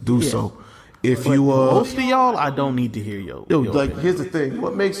means, do so. If you most of y'all, I don't need to hear your like, here's the thing.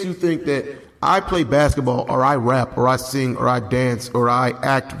 What makes you think that I play basketball, or I rap, or I sing, or I dance, or I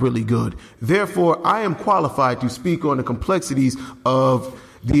act really good? Therefore, I am qualified to speak on the complexities of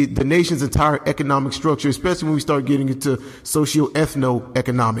the nation's entire economic structure, especially when we start getting into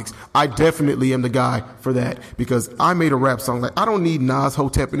socio-ethno-economics. I definitely am the guy for that, because I made a rap song. Like, I don't need Nas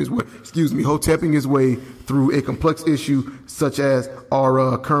hotepping his way through a complex issue such as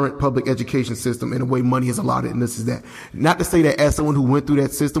our current public education system and the way money is allotted, and this is that. Not to say that as someone who went through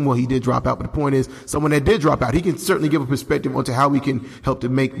that system, well, he did drop out, but the point is, someone that did drop out, he can certainly give a perspective onto how we can help to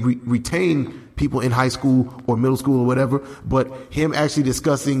make retain people in high school or middle school or whatever. But him actually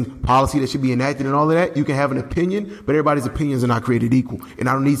discussing policy that should be enacted and all of that, you can have an opinion, but everybody's opinions are not created equal. And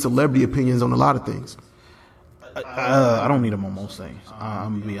I don't need celebrity opinions on a lot of things. I don't need them on most things.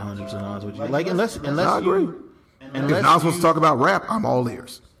 I'm gonna be 100% honest with you. Like, unless I agree. If Nas wants to talk about rap, I'm all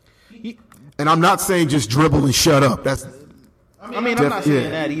ears. And I'm not saying just dribble and shut up. I mean, I'm not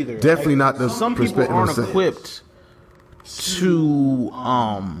saying that either. Definitely not the some people perspective aren't I'm saying. equipped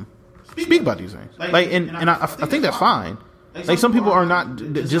to speak about these things. Like, and I think that's fine. Like, some people are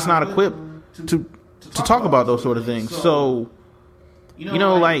just not equipped to talk about those sort of things. So, you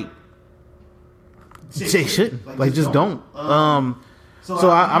know, like, they shouldn't. Like, just don't. So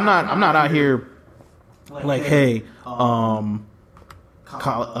I'm not out here like, hey, I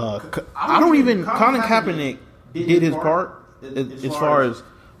don't even. Colin Kaepernick did his part as far as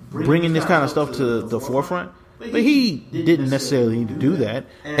bringing this kind of stuff to the forefront, but he didn't necessarily need to do that.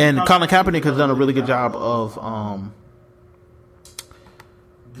 And Colin Kaepernick has done a really good job of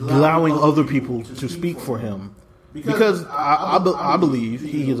allowing other people to speak for him, because I believe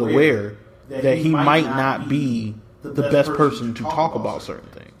he is aware that he might not be the best person to talk about certain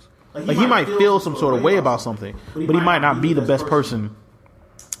things. Like, he might feel some sort of way about something, but he might not be the best person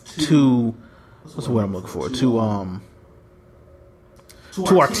to, what's the word I'm looking for, to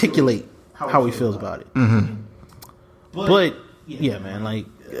articulate how he feels about it. Mm-hmm. But yeah, man, like,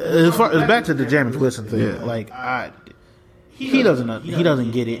 as back to the Jameis Winston thing, like, he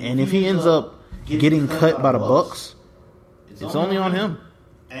doesn't get it, and if he ends up getting cut by the Bucs, it's only on him.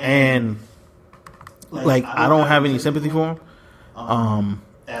 And like, I don't have any sympathy for him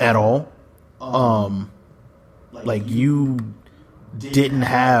at all. Like, you didn't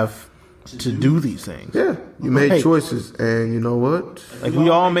have to do these things. Yeah, you made choices, and you know what? Like, we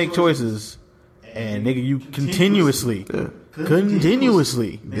all make choices, and nigga, you continuously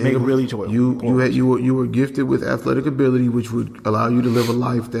make really choices. You were gifted with athletic ability, which would allow you to live a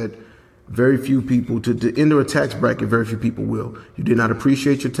life that very few people to enter a tax bracket. Very few people will. You did not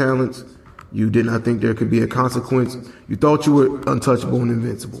appreciate your talents. You did not think there could be a consequence. You thought you were untouchable and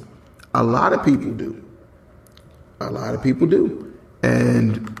invincible. A lot of people do.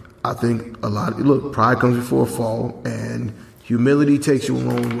 And I think pride comes before a fall, and humility takes you a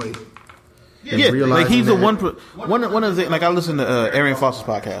long way. Yeah, like, he's the one of the, like, I listen to Arian Foster's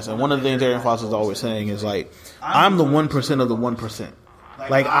podcast, and one of the things Arian Foster's always saying is, like, I'm the 1% of the 1%.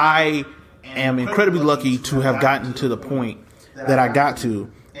 Like, I am incredibly lucky to have gotten to the point that I got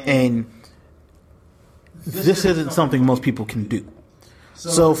to, and this isn't something most people can do.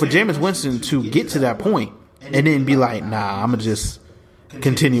 So for Jameis Winston to get to that point and then be like, nah, I'm gonna just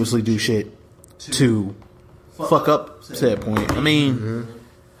continuously do shit to fuck up said point. I mean,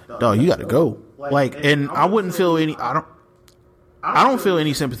 dog, you gotta go. Like, and I wouldn't feel any. I don't feel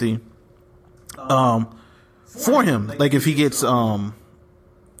any sympathy for him. Like, if he gets cut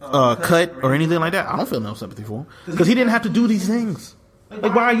or anything like that, I don't feel no sympathy for him, because he didn't have to do these things.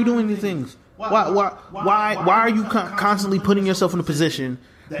 Like, why are you doing these things? Why are you constantly putting yourself in a position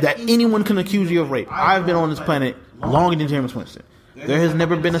that anyone can accuse you of rape? I've been on this planet longer than Jameis Winston. There has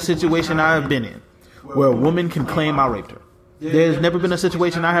never been a situation I have been in where a woman can claim I raped her. There's never been a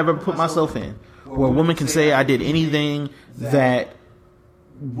situation I have ever put myself in where a woman can say I did anything that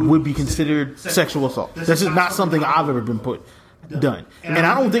would be considered sexual assault. That's just not something I've ever been done. And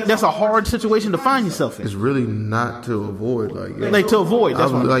I don't think that's a hard situation to find yourself in. It's really not to avoid. To avoid.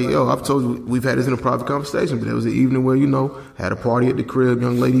 That's I've told you, we've had this in a private conversation, but there was an evening where, had a party at the crib,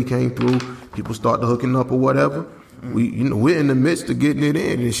 young lady came through, people started hooking up or whatever. We're in the midst of getting it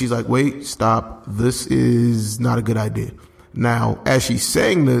in, and she's like, wait, stop. This is not a good idea. Now, as she's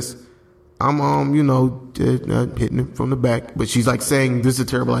saying this, I'm, hitting it from the back, but she's like saying, this is a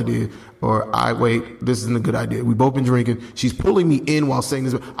terrible idea, or wait, this isn't a good idea. We both been drinking. She's pulling me in while saying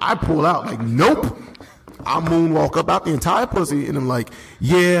this. I pull out like, nope. I moonwalk up out the entire pussy, and I'm like,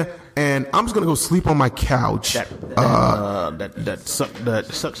 yeah, and I'm just gonna go sleep on my couch. That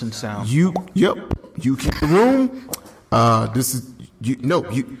suction sound. You keep the room. This is you. No,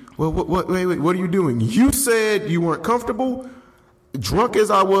 you. Well, wait. What are you doing? You said you weren't comfortable. Drunk as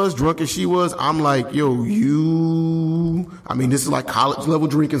I was, drunk as she was, I'm like, this is like college level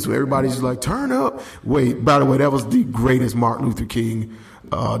drinking, so everybody's just like, turn up. Wait, by the way, that was the greatest Martin Luther King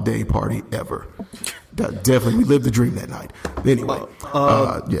Day party ever. Definitely, we lived the dream that night. Anyway,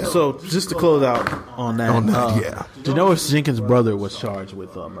 yeah. So just to close out on that, yeah. Janoris Jenkins' brother was charged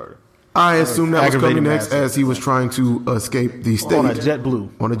with murder. I assume that was coming next as he was trying to escape the state. On a JetBlue.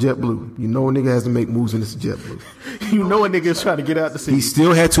 A nigga has to make moves when it's a JetBlue. A nigga is trying to get out the city. He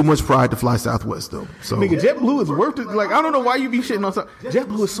still had too much pride to fly Southwest, though. So, nigga, JetBlue is worth it. Like, I don't know why you be shitting on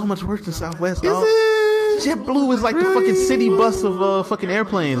JetBlue is so much worse than Southwest, dog. Is it? JetBlue is like the fucking city bus of fucking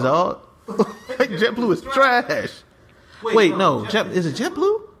airplanes, dog. Like, JetBlue is trash. Wait, no. Is it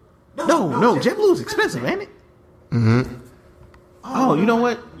JetBlue? No. JetBlue is expensive, ain't it? Mm-hmm. Oh, you know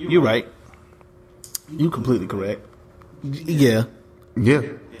what? You're right. You completely correct. Yeah. Yeah.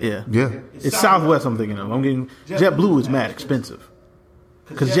 Yeah. Yeah. It's Southwest I'm thinking of. I'm getting JetBlue is mad expensive.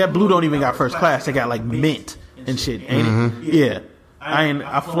 Because JetBlue don't even got first class. They got like Mint and shit, ain't it? Yeah.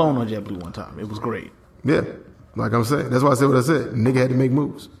 I've flown on JetBlue one time. It was great. Yeah. Like I'm saying. That's why I said what I said. Nigga had to make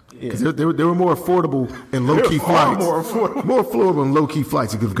moves. Because they were more affordable and low-key flights. More affordable and low-key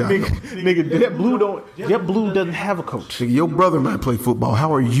flights you could have gotten. Nigga, JetBlue doesn't have a coach. Nigga, your brother might play football.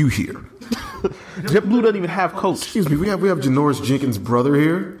 How are you here? JetBlue doesn't even have coach. Excuse me, we have Janoris Jenkins' brother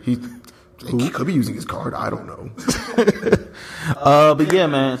here. He could be using his card. I don't know. But yeah,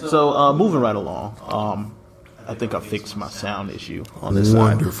 man. So moving right along. I think I fixed my sound issue on this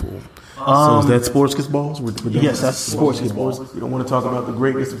Wonderful. side. So is that sports kiss balls? Yes, that's sports kiss balls. We don't want to talk about the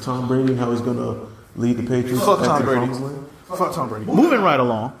greatness of Tom Brady and how he's going to lead the Patriots. Fuck Tom Brady. Fuck Tom Brady. Moving right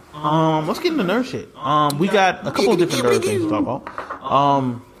along. Let's get into nerd shit. We got a couple of different nerd things to talk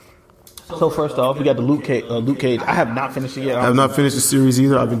about. So first off, we got the Luke Cage. I have not finished it yet. I have not finished the series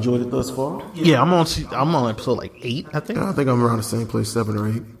either. I've enjoyed it thus far. Yeah, I'm on episode like 8, I think. I think I'm around the same place, 7 or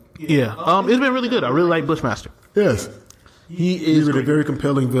 8. Yeah. It's been really good. I really like Bushmaster. Yes. He's a very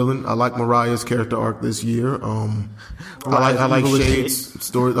compelling villain. I like Mariah's character arc this year. I like Shade's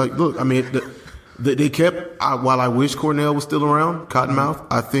story. Like, look, I mean, they kept. While I wish Cornell was still around, Cottonmouth.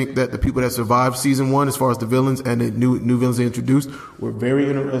 I think that the people that survived season 1, as far as the villains and the new villains they introduced, were very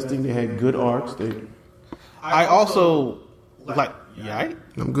interesting. They had good arcs. I also like. Yeah,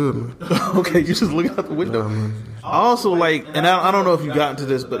 I'm good, man. Okay, you just look out the window. I also like, and I don't know if you got into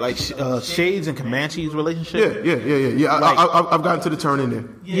this, but like Shades and Comanche's relationship. Yeah. Like, I've gotten to the turn in there.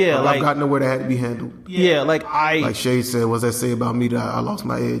 Yeah, I've gotten to where that had to be handled. Yeah, like Shades said, "What's that say about me that I lost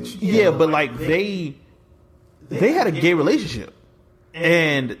my edge?" Yeah, but like they had a gay relationship,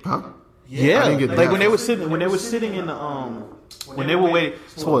 and yeah, like when they were sitting in the when they were waiting,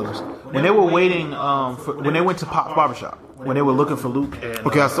 spoilers, when they were waiting when they went to Pop's barbershop. When they were looking for Luke. And,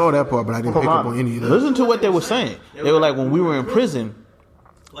 okay, I saw that part, but I didn't pick up on any of that. Listen to what they were saying. They were like, when we were in prison,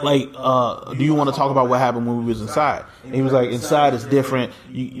 like, do you want to talk about what happened when we was inside? And he was like, inside is different.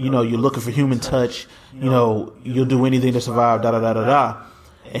 You know, you're looking for human touch. You know, you'll do anything to survive, da-da-da-da-da.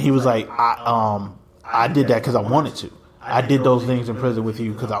 And he was like, I did that because I wanted to. I did those things in prison with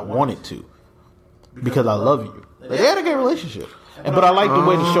you because I wanted to. Because I love you. Like, they had a gay relationship. But I like the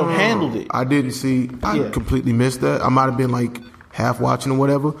way the show handled it. I didn't see. I completely missed that. I might have been like half watching or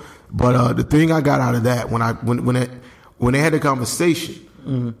whatever. But the thing I got out of that when they had the conversation,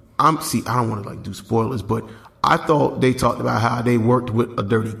 I don't want to like do spoilers, but I thought they talked about how they worked with a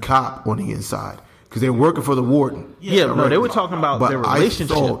dirty cop on the inside because they were working for the warden. Yeah, no, they were talking about their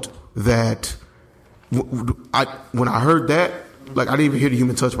relationship. I thought that when I heard that, like I didn't even hear the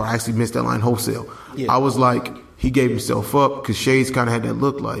human touch part. I actually missed that line wholesale. Yeah. I was like. He gave himself up because Shades kind of had that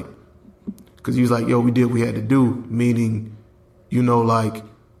look like, because he was like, yo, we did what we had to do, meaning, you know, like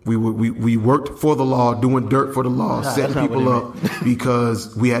we worked for the law, doing dirt for the law, setting people up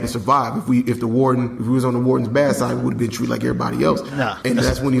because we had to survive. If we was on the warden's bad side, we would have been treated like everybody else. And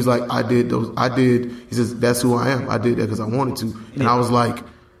that's when he was like, he says, that's who I am. I did that because I wanted to. And I was like,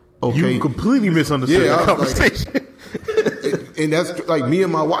 okay. You completely misunderstood the conversation. Like, and that's like me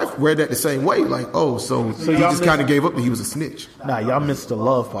and my wife read that the same way. Like, oh, so he just kind of gave up that he was a snitch. Nah, y'all missed the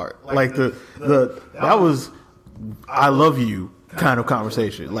love part. Like that was I love you kind of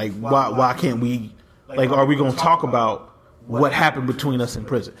conversation. Like why can't we? Like, are we going to talk about what happened between us in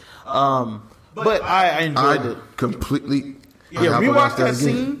prison? But I enjoyed it completely. Yeah, rewatch that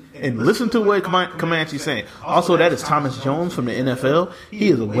scene and listen to what Comanche's saying. Also, that is Thomas Jones from the NFL. He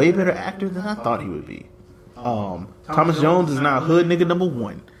is a way better actor than I thought he would be. Thomas Jones is now hood nigga number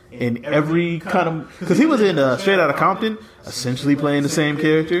 1 in every kind of, because he was in Straight Outta Compton, essentially playing the same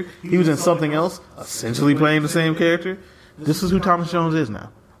character. He was in Something Else, essentially playing the same character. This is who Thomas Jones is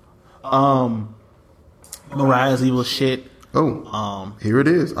now. Mariah's evil shit. Oh, here it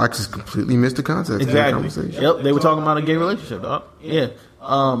is. I just completely missed the context. Exactly. Of the conversation. Yep, they were talking about a gay relationship, dog. Yeah.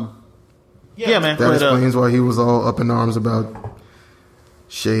 Yeah, man. That explains why he was all up in arms about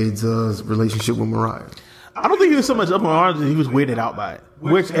Shade's relationship with Mariah. I don't think he was so much up in arms as he was weirded out by it,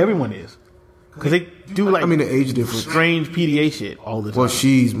 which everyone is. Because they do like, the age difference, strange PDA shit all the time. Well,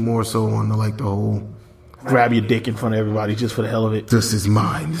 she's more so on the whole grab your dick in front of everybody just for the hell of it. This is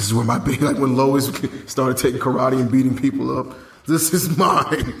mine. This is where my baby. Like when Lois started taking karate and beating people up. This is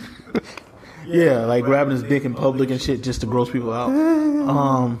mine. Yeah, like grabbing his dick in public and shit just to gross people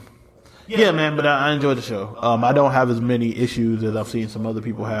out. Yeah, man, but I enjoyed the show. I don't have as many issues as I've seen some other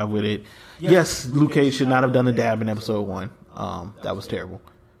people have with it. Yes, Luke Cage should not have done a dab in episode 1. That was terrible.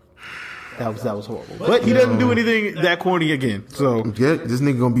 That was horrible. But he doesn't do anything that corny again. So yeah, this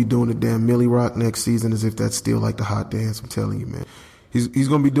nigga gonna be doing the damn Millie Rock next season as if that's still like the hot dance. I'm telling you, man. He's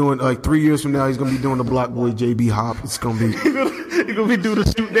gonna be doing like 3 years from now. He's gonna be doing the Block Boy JB Hop. It's gonna be. He's gonna be doing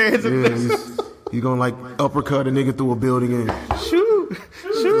the shoot dance. Yeah, he's gonna like uppercut a nigga through a building and shoot.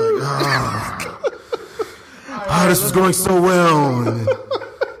 Like, this was going so well. And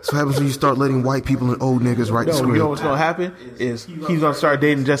that's what happens when you start letting white people and old niggas write the script. You know what's gonna happen is he's gonna start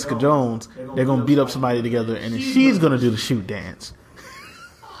dating Jessica Jones. They're gonna beat up somebody together, and then she's gonna do the shoot dance.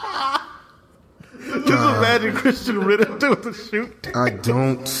 Just imagine Christian Ritter doing the shoot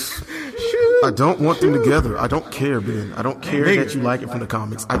dance. I don't want them together. I don't care, Ben. I don't care that you like it from the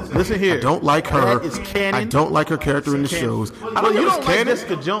comics. Listen here. I don't like her. That is canon. I don't like her character in the shows. I don't You know don't it's like canon.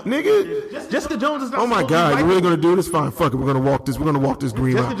 Jessica Jones, nigga. Jessica Jones is not. Oh my supposed to God, be you're really likable. gonna do this? Fine, fuck it. We're gonna walk this green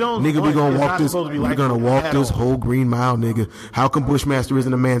Jessica mile, Jones nigga. We're gonna is walk not this. supposed to be We're gonna likable walk at this all. whole green mile, nigga. How come Bushmaster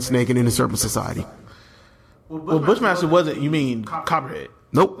isn't a man snake and in the Serpent Society? Well, Bushmaster wasn't. You mean Copperhead?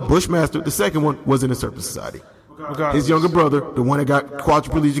 Nope. Bushmaster, the second one, was in the Serpent Society. Regardless. His younger brother, the one that got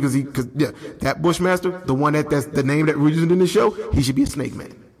quadriplegic, because that Bushmaster, the one that's the name that we're using in the show, he should be a snake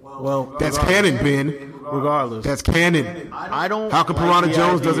man. Well, That's canon, Ben. regardless. That's canon. I don't. How come like Piranha the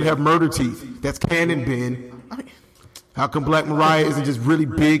Jones idea. doesn't have murder teeth? That's canon, Ben. How come Black Mariah isn't just really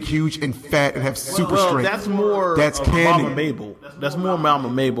big, huge, and fat and have super Well, strength? that's more. That's of canon. Mama Mabel. That's more Mama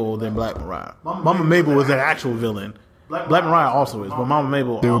Mabel than Black Mariah. Mama Mabel was an actual villain. Black Mariah also is, but Mama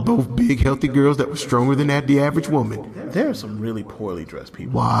Mabel. They were both big, healthy girls that were stronger than the average woman. There are some really poorly dressed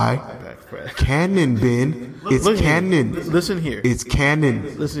people. Why? Canon, Ben. It's Look here. canon. Listen here. It's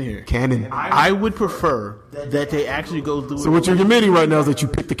canon. Listen here. Canon. I would prefer that they actually go through. So what you're admitting right now is that you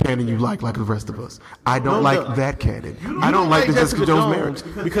pick the canon you like the rest of us. I don't like no. that canon. I don't like the Jessica Jones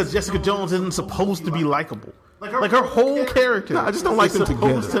marriage. because Jessica Jones isn't supposed to be likable. Like her whole character. No, I just don't like is them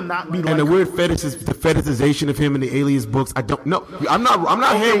supposed together. to not be And the likable. weird the fetishization of him in the Alias books. I don't know. I'm not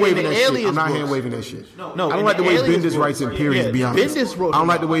hand waving in the that shit. Alias I'm not books. hand waving that shit. No, I don't in like the way Alias Bendis books, writes in periods. To be honest, Bendis wrote I don't them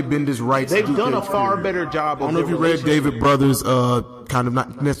like the way Bendis writes. They've done a details far period. better job. I don't know if you read David Brothers' kind of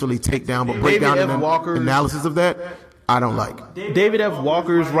not necessarily take down, but break David down F. an Walker's- analysis of that. I don't like. David F.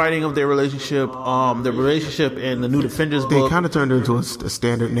 Walker's writing of their relationship in the New Defenders They book. kind of turned her into a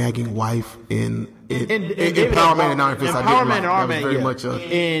standard nagging wife in David Empowerment F. and Iron Fist. I didn't Empowerment like. and That Iron was Man, very yeah. much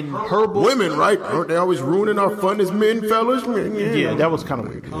in her book. women, right? Aren't they always ruining our fun as men, fellas? Yeah, that was kind of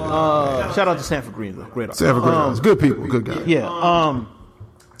weird. Shout out to Sanford Green, though. Great. Sanford Green. Good people, good guys. Yeah. No,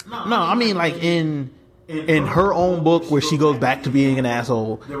 I mean like in her own book where she goes back to being an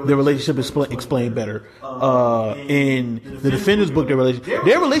asshole, their relationship is explained better. In the Defenders book, their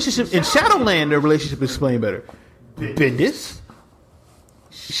relationship in Shadowland, their relationship is explained better. Bendis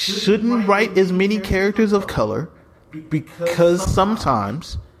shouldn't write as many characters of color because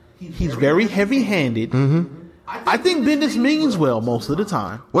sometimes he's very heavy-handed. I think Bendis means well most of the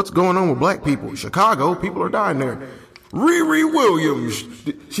time. What's going on with black people? Chicago, people are dying there. Riri Williams.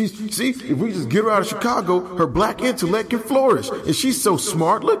 See, if we just get her out of Chicago, her black intellect can flourish. And she's so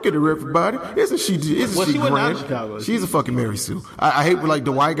smart. Look at her, everybody. Isn't she Well, she went out grand? of Chicago. She's a fucking Mary Sue. I hate like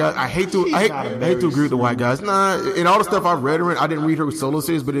the white guys. I hate to agree with the white guys. Nah, in all the stuff I've read her in, I didn't read her solo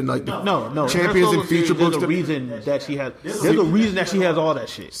series, but in like the No. champions and feature books. There's a reason that she has. There's a reason that she has all that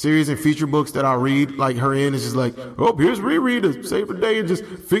shit. Series and feature books that I read, like her in, is just like, oh, here's Riri to save the day and just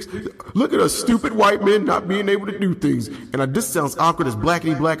fix. Look at us stupid white men not being able to do things. And this sounds awkward as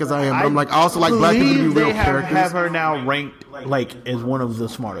blackety black as I am, but I'm like, I also like black people to be real they characters. have her now ranked like as one of the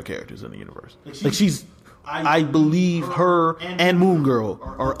smarter characters in the universe. Like she's. I believe her and Moon Girl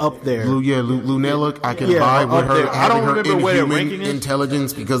are up there. Lunella, I can Yeah, vibe with up her there. I having don't her remember where their inhuman ranking is.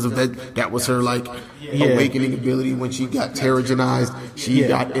 intelligence because of that. That was her like awakening ability when she got terrigenized. She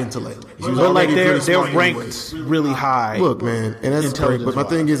got intellect. She was But like already they're pretty smart ranked anyways. really high. Look, man, and that's great. But my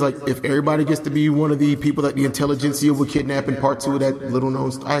thing is, like, if everybody gets to be one of the people that the intelligentsia would kidnap in part 2 of that little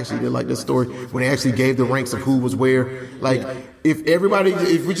known, I actually did like this story when they actually gave the ranks of who was where. Like, if everyone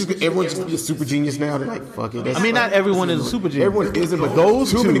just be a super genius now, they're like, fuck it. I mean, not everyone is a super genius. Everyone isn't, but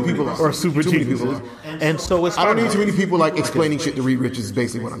those too many people are super Too many geniuses. people are. And so it's I don't hard. need too many people like explaining shit to Reed Richards. Is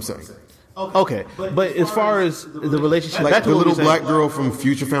basically what I'm saying. Okay, but as far as the relationship, Like that's the what little we're saying. black girl from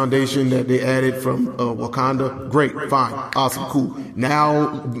Future Foundation that they added from Wakanda. Great, fine, awesome, cool.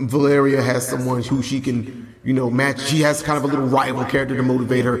 Now Valeria has someone who she can, match. She has kind of a little rival character to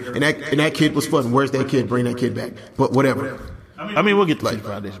motivate her, and that kid was fun. Where's that kid? Bring that kid back. But whatever. I mean, we'll get to Future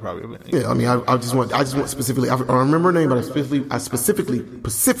Foundation probably. Yeah, I mean, I just want specifically. I don't remember her name, but I specifically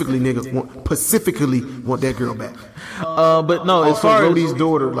want that girl back. But no, as Also, far as Rhodey's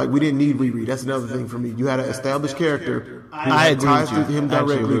daughter, like we didn't need Riri. That's another thing for me. You had an established character who I had agree ties with you. to him I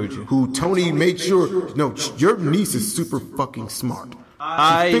actually agree directly. with you. Who Tony made sure. No, your niece is super fucking smart.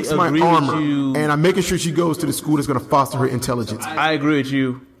 I Fix my agree armor, with you. and I'm making sure she goes to the school that's going to foster her intelligence. I agree with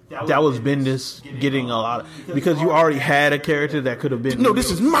you. That was Bendis getting a lot because you already had a character that could have been. No, this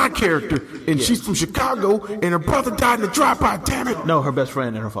is my character, and she's from Chicago, and her brother died in a drive-by. Damn it! No, her best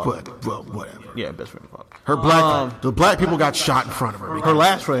friend and her father. But well, whatever. Yeah, best friend and father. Her the black people got shot in front of her. Her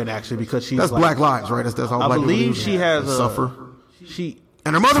last friend actually because she's That's like, Black Lives, right? That's how I black believe people she has a suffer. She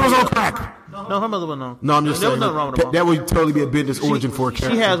And her mother was on crack. no, her mother was no. No, I'm just there saying was nothing wrong with her mom. that would totally be a Bendis origin for a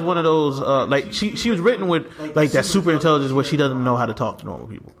character. She has one of those like she was written with like that super intelligence where she doesn't know how to talk to normal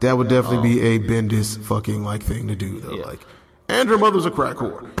people. That would definitely be a Bendis fucking like thing to do though. Yeah. Like, and her mother's a crack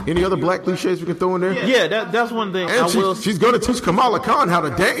whore. Any other black cliches we can throw in there? Yeah, that's one thing. And she's going to teach Kamala Khan how to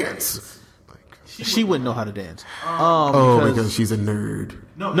dance. She wouldn't know how to dance. Because she's a nerd.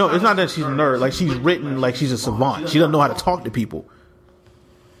 No, it's not that she's a nerd. Like she's written like she's a savant. She doesn't know how to talk to people.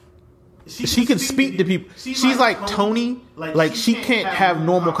 She can speak to people. She's like Tony. Like she can't have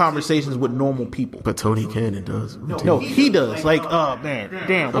normal conversations with normal people. But Tony can and does. No, he does. Like, oh man,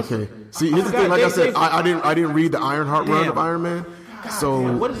 damn. Okay. See, here's the thing. Like I said, I didn't read the Ironheart run of Iron Man.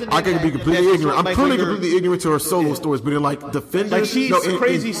 So I can be completely ignorant. I'm completely ignorant to her solo stories, but in like Defenders, like she's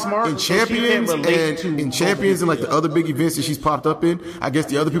crazy smart. In Champions in Champions and like the other big events that she's popped up in, I guess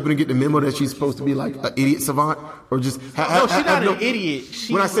the other people didn't get the memo that she's supposed to be like an idiot savant or just. No, she's not an idiot.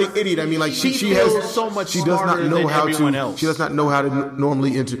 When I say idiot, I mean like she has so much. She does not know how to. Else. She does not know how to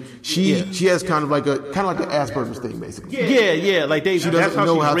normally enter. She has kind of like the Asperger's thing basically. Yeah. Like she doesn't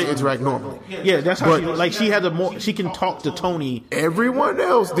know how to interact normally. Yeah, that's how she has a more. She can talk to Tony. Everyone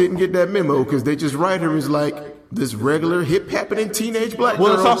else didn't get that memo because they just write her as like this regular hip happening teenage black girl.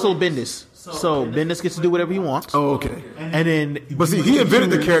 Well, it's also Bendis, so Bendis gets to do whatever he wants. Oh, okay. And then, but see, he invented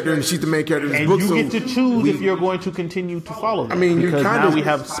the character, and she's the main character in this book. And you get to choose if you're going to continue to follow them. I mean, because now we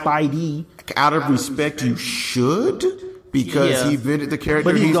have Spidey. Out of respect, you should. Because he invented the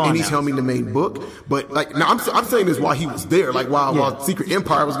character, and he's helming the main book. But like, now I'm saying this while he was there, like while Secret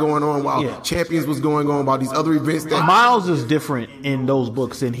Empire was going on, while Champions was going on, while these other events. That Miles is different in those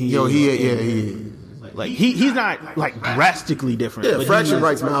books than he is. He is. Like he's not like drastically different. Yeah, Fraction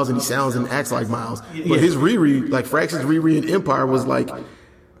writes Miles and he sounds and acts like Miles. But his Riri, like Fraction's Riri in Empire was like,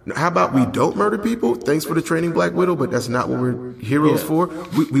 how about we don't murder people? Thanks for the training, Black Widow, but that's not what we're heroes for.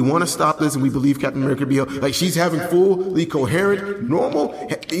 We want to stop this, and we believe Captain America be like she's having fully coherent, normal,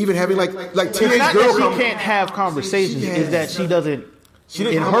 even having like teenage girl. She can't have conversations. Is that she doesn't?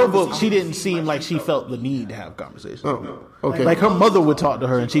 In her book, she didn't seem like she felt the need to have conversations. Oh, okay. Like her mother would talk to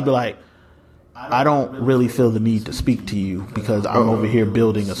her, and she'd be like, "I don't really feel the need to speak to you because I'm over here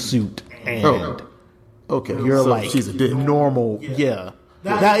building a suit, and you're like she's a dick. Normal, yeah."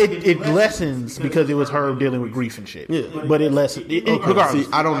 Now it lessens because it was her dealing with grief and shit. Yeah, but it lessens. Regardless,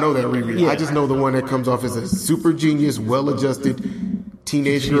 see, I don't know that Riri. Yeah. I just know the one that comes off as a super genius, well-adjusted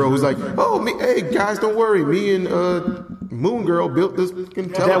teenage girl who's like, "Oh, hey guys, don't worry. Me and Moon Girl built this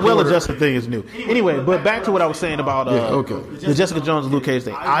teleporter." That well-adjusted thing is new. Anyway, but back to what I was saying about the Jessica Jones and Luke Cage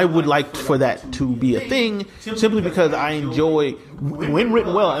thing. I would like for that to be a thing simply because I enjoy when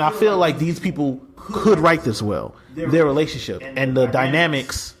written well, and I feel like these people could write this well. Their relationship and the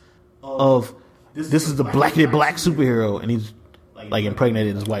dynamics of this is the black superhero and he's like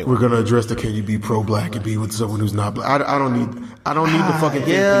impregnated his white. We're gonna address the can you be pro-black and be with someone who's not black. I don't need the fucking think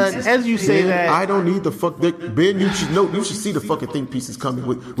pieces. As you say that, I don't need the fuck. Ben, you should see the fucking think pieces coming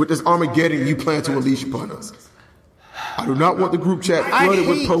with this Armageddon you plan to unleash upon us. I do not want the group chat flooded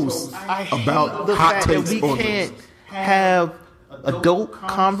with posts about hot takes on this. Have adult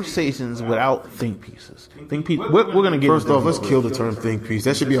conversations without think pieces. We're gonna get. First off, let's kill the term think piece.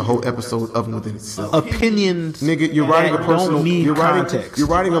 That should be a whole episode of within itself. Opinions, nigga. You're writing a personal. You're context. You're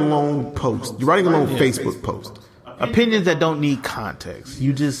writing a long post. You're writing a long Facebook post. Opinions that don't need context.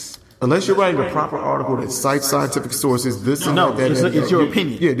 You just. Unless you're writing a proper article that cites scientific sources, this and no, that. It's your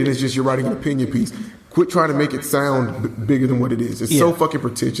opinion. Yeah, then it's just you're writing an opinion piece. Quit trying to make it sound bigger than what it is. It's so fucking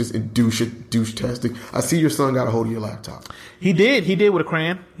pretentious and douche-tastic. I see your son got a hold of your laptop. He did with a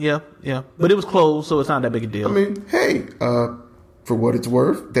crayon. Yeah. But it was closed, so it's not that big a deal. I mean, hey, for what it's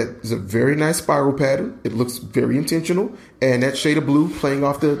worth, that is a very nice spiral pattern. It looks very intentional, and that shade of blue playing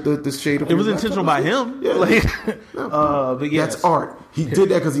off the shade of. It was intentional by him. Yeah. But yeah, that's art. He did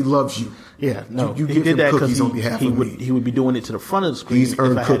that because he loves you. Yeah, no, you give him cookies on behalf of me. He would be doing it to the front of the screen. He's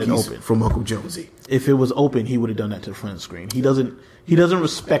earned if I had cookies it open. from Uncle Jonesy. If it was open, he would have done that to the front of the screen. He doesn't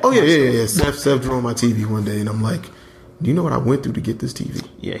respect. Oh yeah. Seth drew on my TV one day, and I'm like, do you know what I went through to get this TV?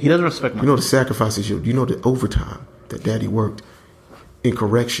 Yeah, he doesn't respect. You know the sacrifices you. You know the overtime that Daddy worked in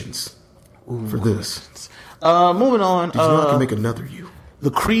corrections for this. Moving on. Did you know I can make another you?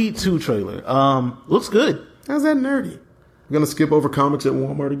 The Creed 2 trailer looks good. How's that nerdy? We're gonna skip over comics at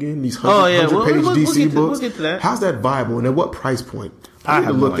Walmart again. These 100-page DC books. We'll get to that. How's that viable, and at what price point? I need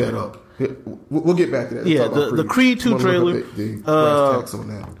to look that up. We'll get back to that. Yeah, the Creed 2 trailer. On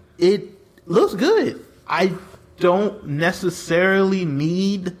that. It looks good. I don't necessarily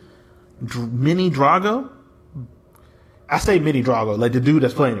need Mini Drago. I say Mini Drago, like the dude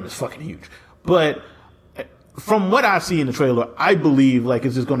that's playing him is fucking huge. But from what I see in the trailer, I believe like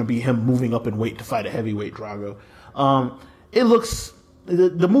it's just going to be him moving up in weight to fight a heavyweight Drago. It looks,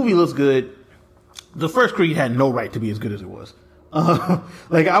 the movie looks good. The first Creed had no right to be as good as it was.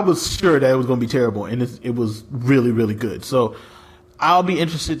 Like I was sure that it was going to be terrible, and it was really, really good. So I'll be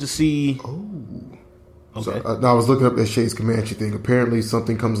interested to see. Okay. So, I was looking up that Shades Comanche thing. Apparently,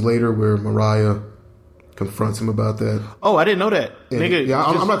 something comes later where Mariah confronts him about that. Oh, I didn't know that. And nigga, yeah,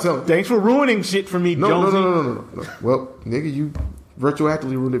 I'm not telling. Thanks for ruining shit for me, Jonesy. No. Well, nigga, you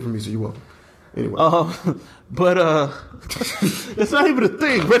retroactively ruined it for me, so you're welcome. Anyway. But it's not even a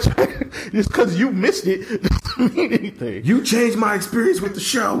thing. Just because you missed it doesn't mean anything. You changed my experience with the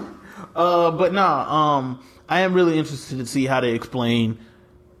show. But nah, I am really interested to see how they explain.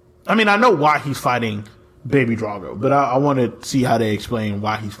 I mean, I know why he's fighting Baby Drago, but I want to see how they explain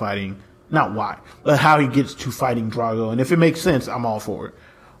why he's fighting. Not why, but how he gets to fighting Drago. And if it makes sense, I'm all for it.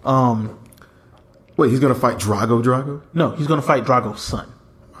 Wait, he's going to fight Drago? No, he's going to fight Drago's son.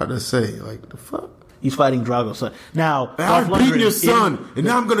 How'd I say? Like, the fuck? He's fighting Drago's son. Now, I've beaten your son, and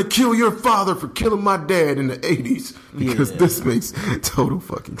now I'm going to kill your father for killing my dad in the 80s. Because this makes total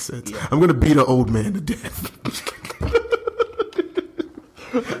fucking sense. Yeah. I'm going to beat an old man to death.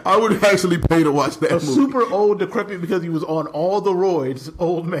 I would actually pay to watch that movie. Super old, decrepit, because he was on all the roids,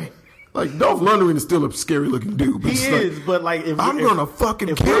 old man. Like, Dolph Lundgren is still a scary-looking dude. But he is, but like... I'm going to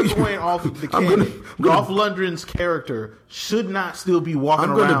fucking kill you. If we're going off of the canon, Dolph Lundgren's character should not still be walking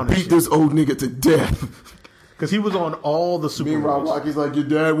around. I'm going to beat this old nigga to death. Because he was on all the Super Bowls. Rocky's like, your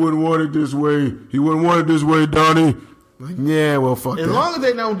dad wouldn't want it this way. He wouldn't want it this way, Donnie. Like, yeah, well, fuck that. As long as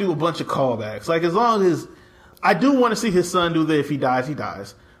they don't do a bunch of callbacks. Like, as long as... I do want to see his son do that. If he dies, he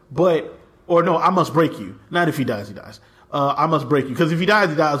dies. But... Or no, I must break you. Not if he dies, he dies. I must break you. Because if he dies,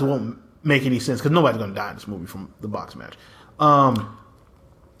 it won't make any sense. Because nobody's going to die in this movie from the box match. I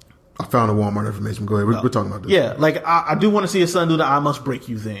found a Walmart information. Go ahead. We're talking about this. Yeah, like, I do want to see his son do the I must break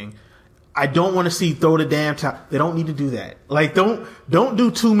you thing. I don't want to see throw the damn towel. They don't need to do that. Like, don't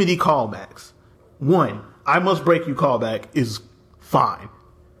do too many callbacks. One, I must break you callback is fine.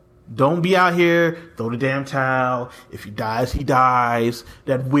 Don't be out here, throw the damn towel. If he dies, he dies.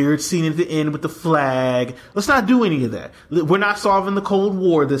 That weird scene at the end with the flag. Let's not do any of that. We're not solving the Cold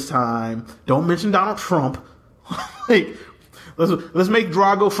War this time. Don't mention Donald Trump. Like, let's make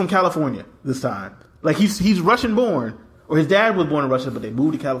Drago from California this time. Like, he's Russian born. Or his dad was born in Russia, but they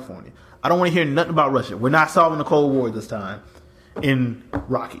moved to California. I don't want to hear nothing about Russia. We're not solving the Cold War this time in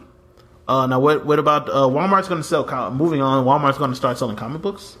Rocky. Now, what about Walmart's going to sell? Moving on, Walmart's going to start selling comic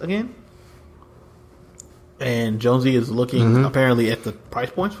books again, and Jonesy is looking apparently at the price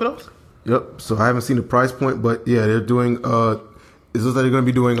points for those. Yep. So I haven't seen the price point, but yeah, they're doing. It looks like they're going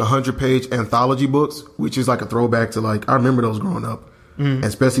to be doing 100-page anthology books, which is like a throwback to like I remember those growing up, and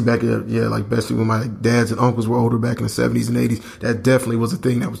especially back especially when my dads and uncles were older back in the 70s and 80s. That definitely was a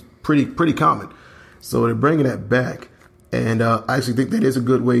thing that was pretty common. So they're bringing that back. And I actually think that is a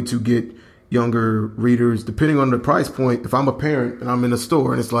good way to get younger readers, depending on the price point. If I'm a parent and I'm in a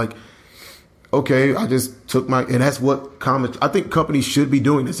store and it's like, okay, I just took and that's what comics, I think companies should be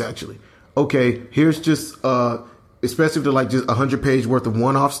doing this actually. Okay, here's just, especially if they're like just 100-page worth of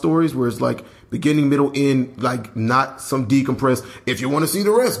one-off stories where it's like beginning, middle, end, like not some decompressed. If you want to see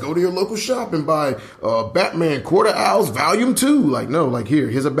the rest, go to your local shop and buy Batman Quarter Owls Volume 2. Like, no, like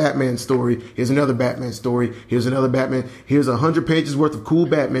here's a Batman story. Here's another Batman story. Here's another Batman. Here's 100 pages worth of cool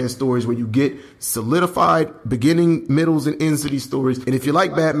Batman stories where you get solidified beginning, middles, and ends of these stories. And if you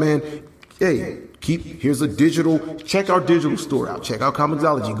like Batman, hey, here's a digital, check our digital store out. Check out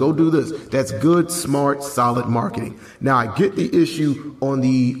Comixology. Go do this. That's good, smart, solid marketing. Now, I get the issue on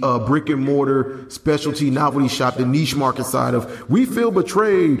the brick and mortar specialty novelty shop, the niche market side of we feel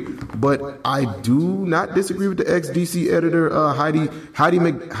betrayed, but I do not disagree with the ex-DC editor,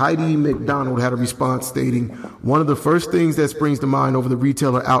 Heidi McDonald had a response stating, one of the first things that springs to mind over the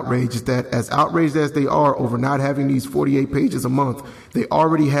retailer outrage is that as outraged as they are over not having these 48 pages a month, they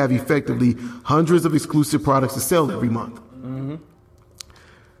already have effectively hundreds of exclusive products to sell every month.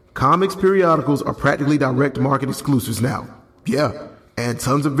 Comics periodicals are practically direct market exclusives now. Yeah. And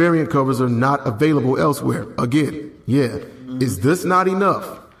tons of variant covers are not available elsewhere. Again, yeah. Is this not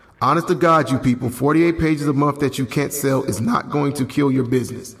enough? Honest to God, you people, 48 pages a month that you can't sell is not going to kill your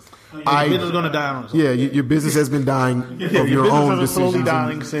business. Your business is going to die on its own. Yeah, your business has been dying of your own decisions. Slowly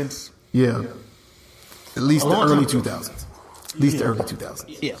dying since at least the early 2000s. At least the early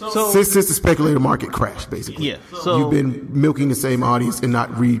 2000s. Yeah. So Since the speculator market crashed, basically. Yeah. So You've been milking the same audience and not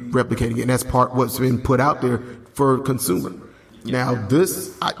replicating it, and that's part what's been put out there for consumer. Now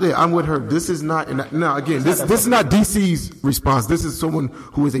I'm with her. This is not. Now again, this is not DC's response. This is someone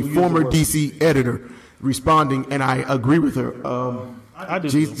who is a former DC editor responding, and I agree with her. I do.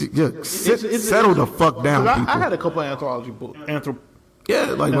 Settle the fuck down, people. I had a couple of anthology books.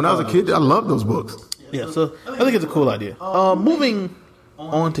 Like when I was a kid, I loved those books. Yeah, so I think it's a cool idea. Moving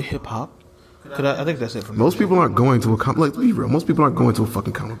on to hip hop, I think that's it for me. Most people aren't going to be real. Most people aren't going to a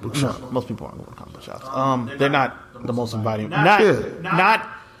fucking comic book shop. No, most people aren't going to comic book shops. They're not the most inviting. Not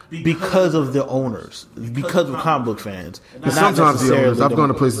because of the owners, because of comic book fans. Sometimes the owners. I've gone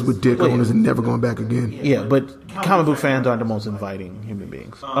to places with dick owners and never going back again. Yeah, but comic book fans aren't the most inviting human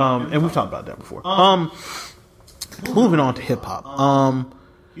beings. And we've talked about that before. Moving on to hip hop.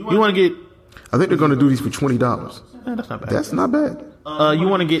 You want to get? I think they're going to do these for $20. That's not bad. That's not bad. You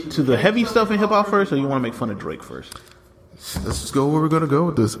want to get to the heavy stuff in hip hop first, or you want to make fun of Drake first? Let's just go where we're going to go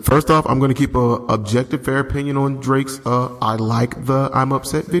with this. First off, I'm going to keep a objective, fair opinion on Drake's I Like the I'm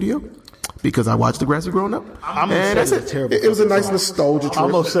Upset video because I watched Degrassi growing up. I'm Upset is a terrible It was a nice nostalgia trip.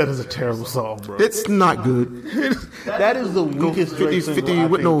 I'm Upset is a terrible song, bro. It's not good. That is the weakest Drake 50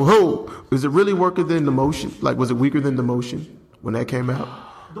 with no hoe. Is it really weaker than The Motion? Like, was it weaker than The Motion when that came out?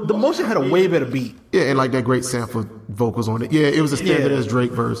 The Motion had a way better beat. Yeah, and like that great sample vocals on it. Yeah, it was a standard as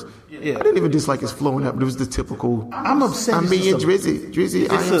Drake verse. Yeah. I didn't even dislike his flow in that, but it was the typical. I'm upset. I'm being Drizzy.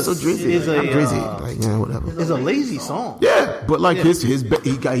 I am so Drizzy. I'm Drizzy. Whatever. It's a lazy song. Yeah, but like he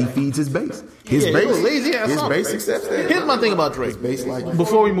feeds his bass. His bass. Lazy ass song. His bass accepts that. Here's my thing about Drake.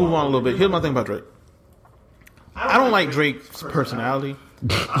 Before we move on a little bit, here's my thing about Drake. I don't like Drake's personality.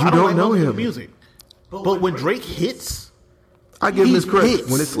 You don't know him. Music, but when Drake hits. I give him his credit.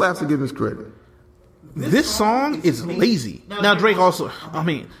 When it slaps, I give him his credit. This song is lazy. Now, Drake also,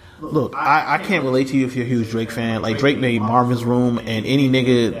 look, I can't relate to you if you're a huge Drake fan. Like, Drake made Marvin's Room, and any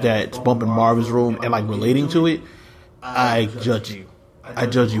nigga that's bumping Marvin's Room and, like, relating to it, I judge you. I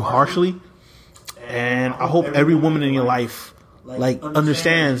judge you harshly. And I hope every woman in your life, like,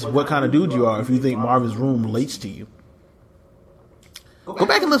 understands what kind of dude you are if you think Marvin's Room relates to you. Go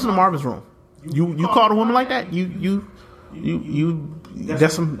back and listen to Marvin's Room. You called a woman like that? You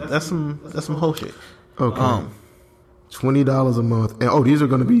that's some whole shit. Okay. $20 a month. And these are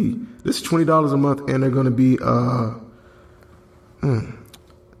going to be, this is $20 a month, and they're going to be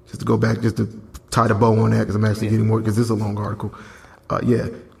just to go back, just to tie the bow on that, because I'm actually getting more, because this is a long article.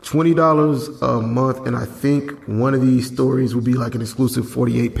 $20 a month, and I think one of these stories will be like an exclusive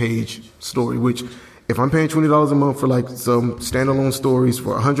 48-page story, which if I'm paying $20 a month for like some standalone stories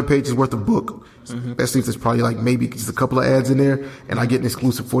for 100 pages worth of book, especially if there's probably like maybe just a couple of ads in there, and I get an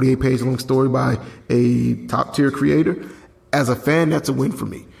exclusive 48-page long story by a top-tier creator, as a fan, that's a win for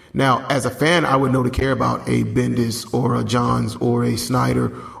me. Now, as a fan, I would know to care about a Bendis or a Johns or a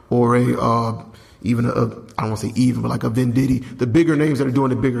Snyder or I don't want to say even, but like a Venditti, the bigger names that are doing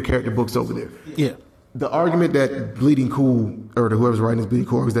the bigger character books over there. Yeah. The argument that Bleeding Cool, or whoever's writing this Bleeding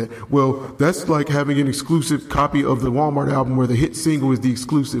Cool, is that, well, that's like having an exclusive copy of the Walmart album where the hit single is the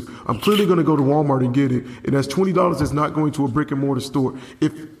exclusive. I'm clearly going to go to Walmart and get it, and that's $20 that's not going to a brick and mortar store.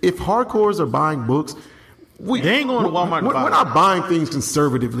 If hardcores are buying books, they ain't going to Walmart. We're not buying things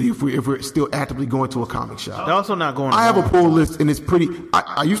conservatively if we're still actively going to a comic shop. They're also not going. I have a pull list, and it's pretty.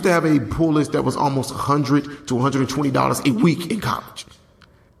 I used to have a pull list that was almost $100 to $120 a week in college.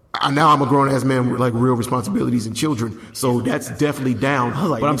 Now I'm a grown ass man with like real responsibilities and children, so that's definitely down.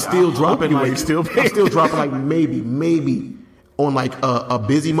 But I'm still dropping like maybe on like a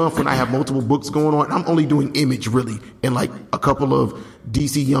busy month when I have multiple books going on. I'm only doing Image really, and like a couple of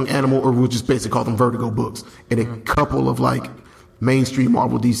DC Young Animal, or we'll just basically call them Vertigo books, and a couple of like mainstream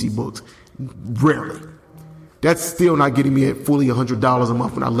Marvel DC books. Rarely. That's still not getting me at fully $100 a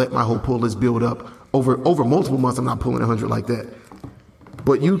month when I let my whole pull list build up over multiple months. I'm not pulling 100 like that.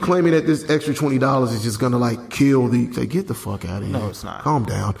 But you claiming that this extra $20 is just gonna like kill get the fuck out of here. No, it's not. Calm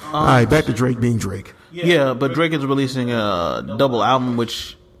down. All right, back to Drake being Drake. Yeah, but Drake is releasing a double album,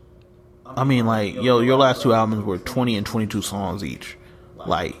 which, I mean, like, your last two albums were 20 and 22 songs each.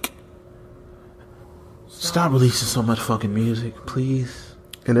 Like, stop releasing so much fucking music, please.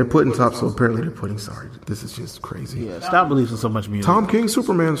 And they're putting this is just crazy. Yeah, stop releasing so much music. Tom King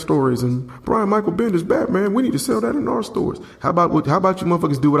Superman stories and Brian Michael Bendis Batman. We need to sell that in our stores. How about you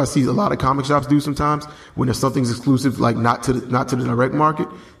motherfuckers do what I see a lot of comic shops do sometimes when there's something's exclusive, like not to the direct market.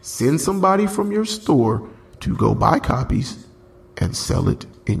 Send somebody from your store to go buy copies and sell it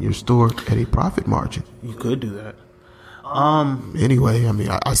in your store at a profit margin. You could do that. Anyway, I mean,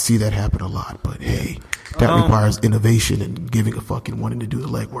 I see that happen a lot, but hey, that requires innovation and giving a fucking wanting to do the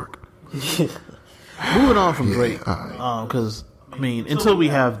legwork. Moving on from Drake, because I mean, until we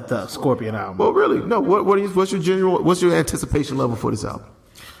have the Scorpion album. Well, really, no. What's your anticipation level for this album?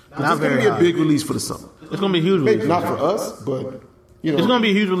 Not it's going to be a big release for the summer. It's going to be a huge release. Maybe not for us, but you know, it's going to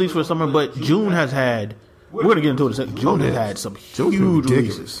be a huge release for the summer. But June has had. We're going to get into it in a second. June has had some huge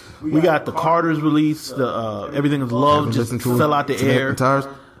releases. We got the Carter's release, the Everything Is Love just fell out the air.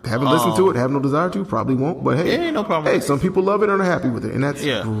 Haven't listened to it, have no desire to, probably won't, but hey. Ain't no problem. Hey, some people love it and are happy with it, and that's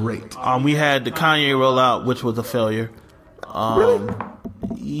great. We had the Kanye rollout, which was a failure. Really?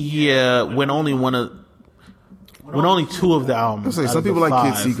 Yeah, when only two of the albums. Some people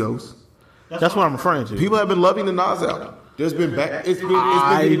like Kids See Ghosts. That's what I'm referring to. People have been loving the Nas album. There's been back.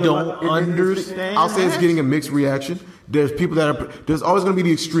 I don't understand. I'll say it's getting a mixed reaction. There's people that are. There's always going to be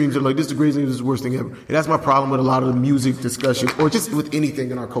the extremes. That are like, this is the greatest thing. This is the worst thing ever. And that's my problem with a lot of the music discussion, or just with anything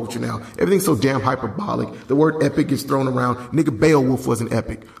in our culture now. Everything's so damn hyperbolic. The word epic gets thrown around. Nigga, Beowulf wasn't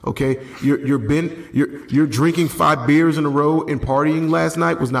epic. Okay, you're drinking 5 beers in a row and partying last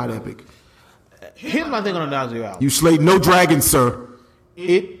night was not epic. Here's my thing on the Nas album. You slayed no dragons, sir.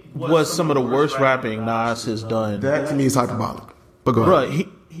 It was some of the worst rapping Nas has done. That to me is hyperbolic. But go ahead. Bruh,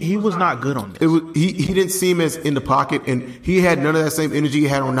 he was not good on this. He didn't seem as in the pocket, and he had none of that same energy he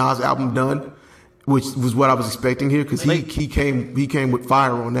had on Nas' album Done, which was what I was expecting here, because he came with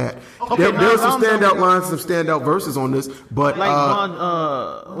fire on that. Okay, there were some standout lines, some standout verses on this, but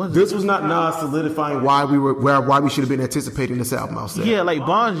this was not Nas solidifying why we should have been anticipating this album. I'll say. Yeah, like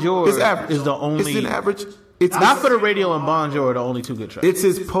Bonjour is the only. It's an average. It's not for the radio and Bonjour are the only two good tracks. It's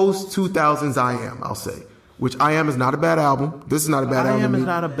his post 2000s I Am. I'll say. Which I Am is not a bad album. This is not a bad album. I Am is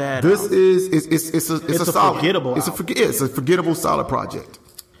not a bad album. It's a solid, forgettable. It's a forgettable, solid project.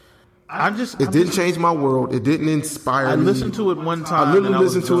 It didn't change my world. It didn't inspire me. I listened to it one time. I literally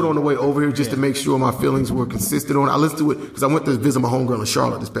listened to it on the way over here just to make sure my feelings were consistent on it. I listened to it because I went to visit my homegirl in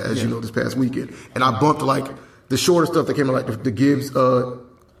Charlotte this past weekend, and I bumped like the shorter stuff that came out, like the Gibbs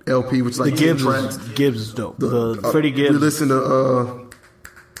LP, which is like the 10 tracks. Gibbs is dope. The Freddie Gibbs.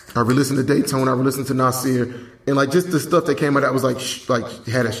 I re-listened to Daytona. I re-listened to Nasir, and like just the stuff that came out that was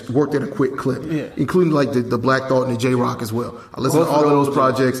worked at a quick clip, including like the Black Thought and the J Rock as well. I listened to all of those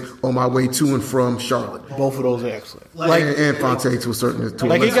projects on my way to and from Charlotte. Both of those are excellent. And Fonte to a certain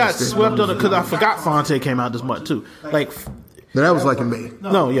extent. It got swept on it because I forgot Fonte came out this month too. Like that was like in May.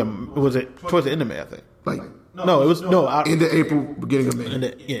 No, was it towards the end of May? I think. End of April, beginning of May.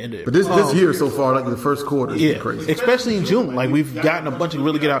 End of but this year so far, like the first quarter, is crazy. Especially in June, like we've gotten a bunch of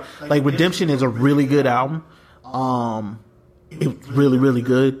really good albums. Like Redemption is a really good album. It's really, really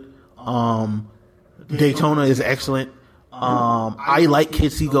good. Daytona is excellent. I like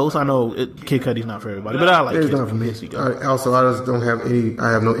Kids See Ghosts. I know Kid Cudi's not for everybody, but I like Kids See Ghosts. Also, I just don't have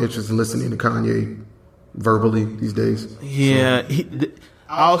I have no interest in listening to Kanye verbally these days. Yeah,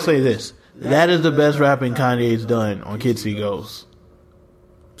 I'll say this. That is the best rapping Kanye's done on Kids See Ghosts.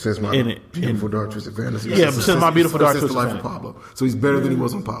 Since my Beautiful Dark Twisted Fantasy. Yeah, since my Beautiful Dark Twisted Fantasy. Since the life of Pablo. So he's better than he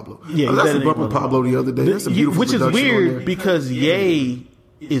was on Pablo. Yeah, I was actually bumping Pablo the other day. That's a beautiful which is production weird because Ye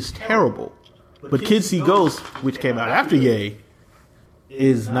is terrible. But Kids See Ghosts, which came out after Ye,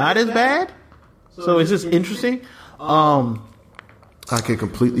 is not as bad. So it's just interesting. I can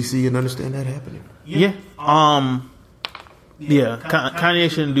completely see and understand that happening. Yeah.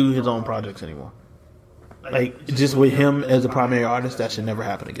 Kanye shouldn't do his own projects anymore. Like just with him as a primary artist, that should never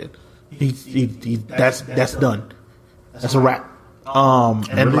happen again. That's done. That's a wrap. I'm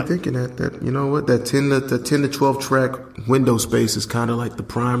really thinking that you know what, that 10 to 12 track window space is kind of like the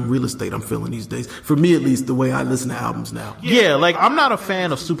prime real estate I'm feeling these days. For me, at least, the way I listen to albums now. Yeah, like I'm not a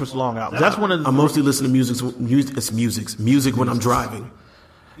fan of super long albums. That's one of I mostly listen to music when I'm driving.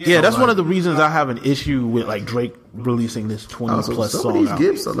 Yeah, that's one of the reasons I have an issue with like Drake releasing this 20 plus song. Some of these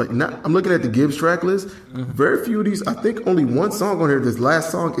Gibbs, I'm looking at the Gibbs track list. Very few of these. I think only one song on here. This last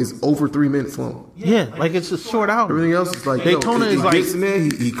song is over 3 minutes long. Yeah, like it's a short album. Everything else is like Daytona is like gets in there,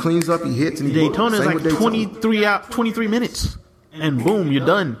 he cleans up, he hits, and Daytona is like 23 minutes, and boom, you're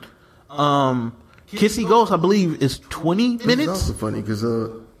done. Kids See Ghosts, I believe, is 20 minutes. It's also funny because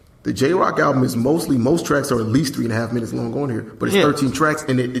the J Rock album is most tracks are at least 3.5 minutes long on here, but it's 13 tracks,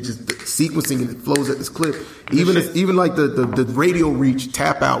 and it just the sequencing and it flows at this clip. Even like the radio reach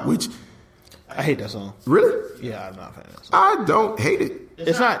Tap Out, which I hate that song. Really? Yeah, I'm not a fan of that song. I don't hate it.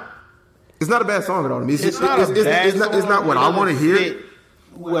 It's not a bad song at all. I mean, it's not what I want to hear.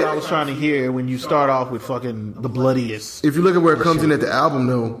 what I was trying to hear when you start off with fucking the bloodiest. If you look at where it comes in at the album,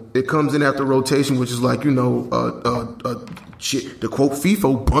 though, it comes in after rotation, which is like, you know, shit. The quote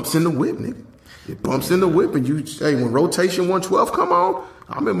FIFO bumps in the whip, nigga. It bumps in the whip, and when rotation 112 come on,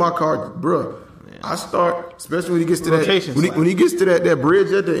 I'm in my car, bruh. I start, especially when he gets to that, when he gets to that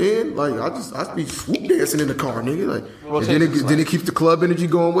bridge at the end, like I be swoop dancing in the car, nigga. Like, and then it keeps the club energy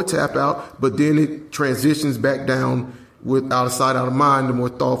going with Tap Out, but then it transitions back down with Out of Sight, Out of Mind, the more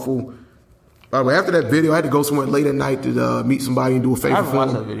thoughtful. By the way, after that video, I had to go somewhere late at night to meet somebody and do a favor for him. I haven't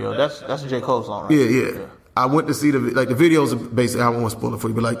watched that video. That's a J. Cole song, right? Yeah. I went to see the videos are basically, I don't want to spoil it for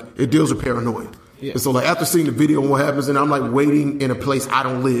you, but like it deals with paranoia. Yeah. And so like after seeing the video and what happens, and I'm like waiting in a place I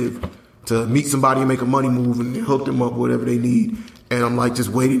don't live to meet somebody and make a money move and hook them up, whatever they need. And I'm like just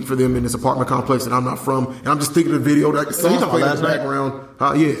waiting for them in this apartment complex that I'm not from. And I'm just thinking of the video, like the song's playing in the background.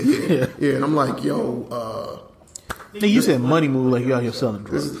 Yeah. And I'm like, yo, you said money move like you out here selling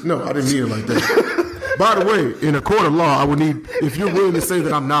drugs. No, I didn't mean it like that. By the way, in a court of law, I would need, if you're willing to say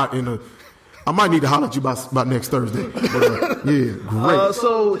that I'm not I might need to holler at you by next Thursday. But, yeah, great.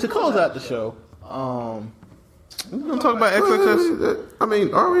 So to close out the show, we're gonna talk about XXS. I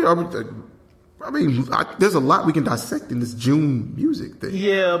mean, are we? There's a lot we can dissect in this June music thing.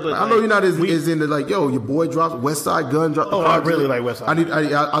 Yeah, but I know you're not as into like, yo, your boy drops West Side Gun. I really like West Side.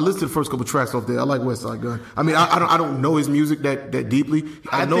 I listened to the first couple tracks off there. I like West Side Gun. I mean, I don't know his music that deeply.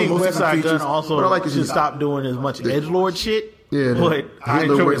 I know think West Side Gun also should stop doing as much edgelord shit. Yeah, but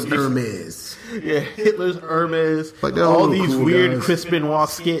Hitler wears Hermes. Yeah, Hitler's Hermes. Like all these cool weird guys. Chris Benoit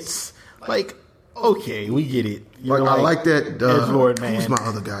skits. Like, okay, we get it. I like that. Edgelord man. Who's my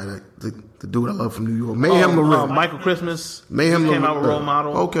other guy? The dude I love from New York. Mayhem Loren. Michael Christmas. Mayhem came out with Role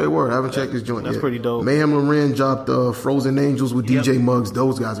Model. Okay, word. I haven't checked his joint yet. That's pretty dope. Mayhem Loren dropped Frozen Angels with DJ Muggs.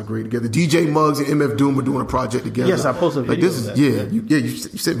 Those guys are great together. DJ Muggs and MF Doom were doing a project together. Yes, I posted a video of that. You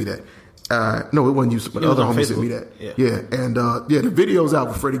sent me that. No, it wasn't you, but the other homie sent me that. Yeah. And the video's out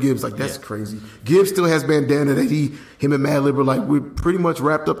with Freddie Gibbs. Like, that's crazy. Gibbs still has Bandana that him and Madlib are like, we pretty much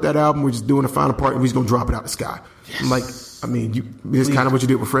wrapped up that album. We're just doing the final part and we're just going to drop it out the sky. Yes. I'm like, I mean, it's kind of what you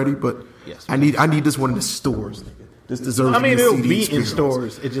did with Freddie, but I need this one in the stores. This deserves to be it'll CD be experience. In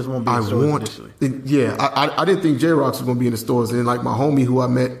stores. It just won't be in stores initially. I didn't think J-Rock was going to be in the stores. And then, like, my homie who I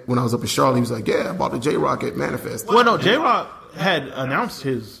met when I was up in Charlotte, he was like, I bought the J-Rock at Manifest. Well, no, J-Rock had announced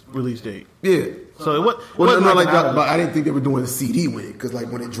his release date. Yeah. So it but I didn't think they were doing a CD with it because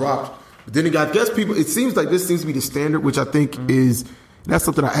like when it dropped, but then I guess people. It seems like this seems to be the standard, which I think is that's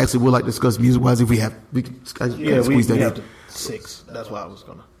something I actually would like to discuss music wise if we have. We squeeze that in. 6. That's why I was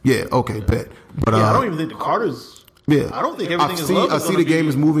gonna. Yeah. Okay. Bet. But I don't even think the Carters. Yeah. I don't think everything I see the game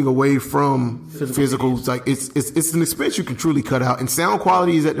is moving away from physicals. Like it's an expense you can truly cut out, and sound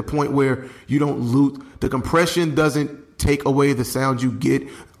quality is at the point where you don't loot. The compression doesn't take away the sound you get.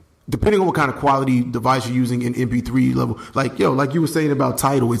 Depending on what kind of quality device you're using in MP3 level, like you were saying about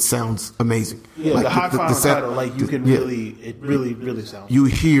Tidal, it sounds amazing. Yeah, like the hi-fi Tidal, like you can it really sounds. You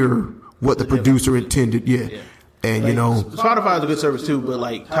hear what the producer intended, and like, you know, Spotify is a good service too, but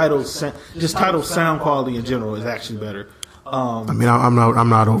like Tidal's sound quality in general is actually better. I mean, I'm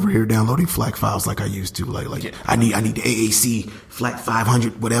not over here downloading FLAC files like I used to. Like I need the AAC FLAC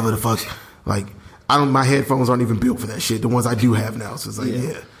 500, whatever the fuck. Like my headphones aren't even built for that shit. The ones I do have now, so it's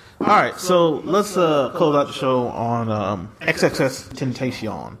like All right, so let's close out the show on XXS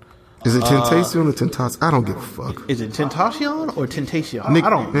Tentacion. Is it Tentacion or Tentacion? I don't give a fuck. Is it Tentacion or Tentacion? I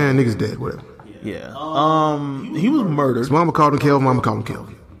don't. Man, nigga's dead. Whatever. Yeah. He was murdered. His mama called him Kelvin. Mama called him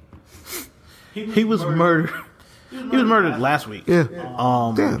Kelvin. He was murdered. He was murdered last week. Yeah.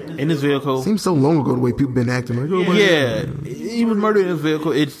 Damn. In his vehicle. Seems so long ago the way people been acting. Like, he was murdered in his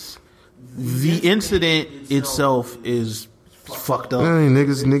vehicle. The incident itself is fucked up. Dang,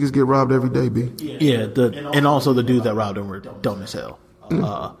 niggas get robbed every day, B. Yeah, and also the dudes that robbed him were dumb as hell.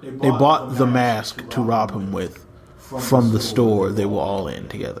 They bought the mask to rob him with from the store they were all in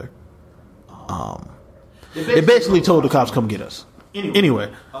together. They basically told the cops, come get us. Anyway.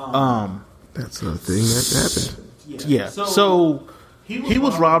 That's a thing that happened. Yeah, so he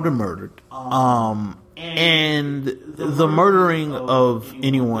was robbed and murdered. And the murdering of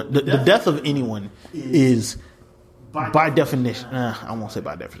anyone, the death of anyone is... by definition, I won't say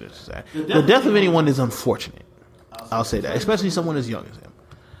by definition. The death of anyone is unfortunate. I'll say that, especially someone as young as him.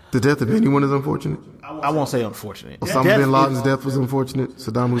 The death of anyone is unfortunate? I won't say unfortunate. Osama bin Laden's death was unfortunate.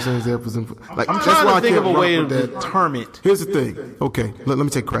 Saddam Hussein's death was unfortunate. Like, I'm trying to think of a way to determine it. Here's the thing. Okay, let me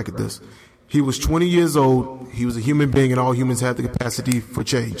take a crack at this. He was 20 years old. He was a human being, and all humans have the capacity for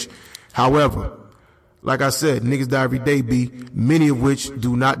change. However, Like I said, niggas die every day, B. Many of which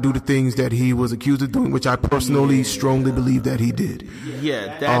do not do the things that he was accused of doing, which I personally strongly believe that he did.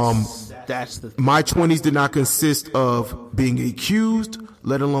 Yeah, that's the thing. My 20s did not consist of being accused,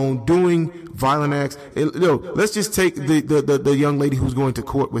 let alone doing violent acts. And, let's just take the young lady who's going to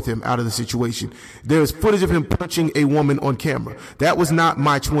court with him out of the situation. There's footage of him punching a woman on camera. That was not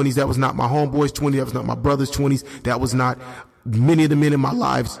my 20s. That was not my homeboy's 20s. That was not my brother's 20s. That was not many of the men in my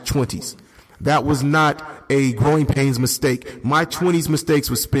lives' 20s. That was not a growing pains mistake. My 20s mistakes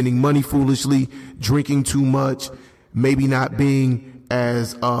was spending money foolishly, drinking too much, maybe not being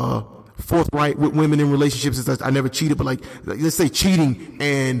as forthright with women in relationships. I never cheated, but like let's say cheating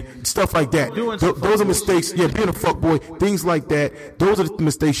and stuff like that. Those are mistakes. Yeah, being a fuckboy, things like that. Those are the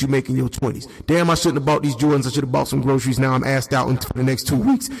mistakes you make in your 20s. Damn, I shouldn't have bought these Jordans. I should have bought some groceries. Now I'm assed out for the next 2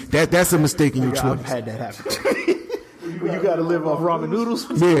 weeks. That's a mistake in your 20s. I've had that happen. You gotta live off ramen noodles.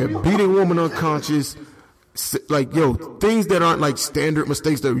 Yeah, beating a woman unconscious. Like, things that aren't like standard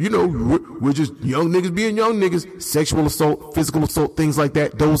mistakes that, we're just young niggas being young niggas. Sexual assault, physical assault, things like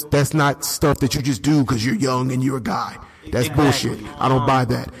that. That's not stuff that you just do because you're young and you're a guy. That's bullshit. I don't buy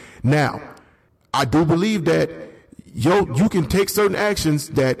that. Now, I do believe that, you can take certain actions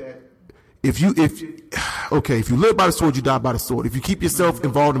that if you live by the sword, you die by the sword. If you keep yourself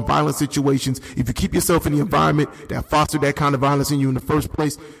involved in violent situations, if you keep yourself in the environment that fostered that kind of violence in you in the first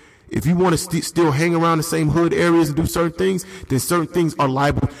place, if you want to still hang around the same hood areas and do certain things, then certain things are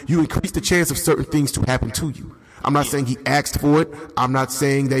liable. You increase the chance of certain things to happen to you. I'm not saying he asked for it. I'm not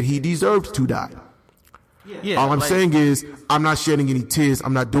saying that he deserved to die. All I'm saying is I'm not shedding any tears.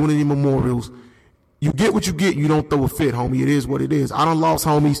 I'm not doing any memorials. You get what you get. You don't throw a fit, homie. It is what it is. I done lost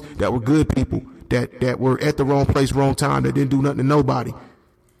homies that were good people that were at the wrong place, wrong time, that didn't do nothing to nobody.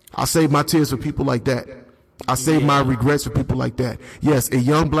 I save my tears for people like that. I save my regrets for people like that. Yes, a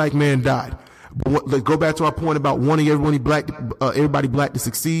young black man died. But let's go back to our point about wanting everybody black to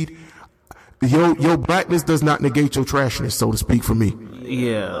succeed. Your blackness does not negate your trashness, so to speak, for me.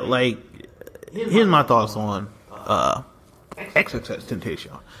 Yeah, like, here's my thoughts on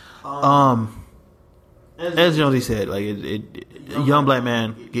XXXTentacion. As Jonesy said, like a young black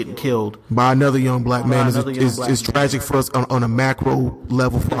man getting killed by another young black man is tragic for us on a macro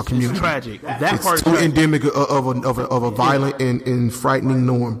level for our community. It's tragic. It's too endemic of a violent and frightening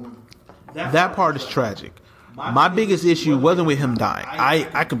norm. That part is tragic. My biggest issue wasn't with him dying.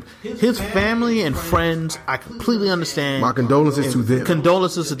 His family and friends, I completely understand. My condolences to them.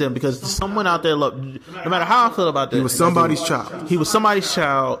 Condolences to them, because someone out there loved. No matter how I feel about that, he was somebody's child. He was somebody's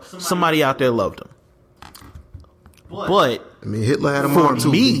child. Somebody out there loved him. But I mean, Hitler had a mom too. For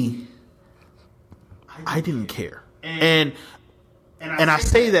me, I didn't care, and I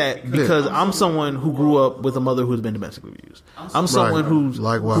say that because I'm someone who grew up with a mother who's been domestically abused. I'm someone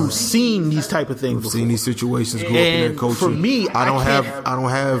who's seen these type of things. Who've seen these situations, grew up in that culture. For me, I don't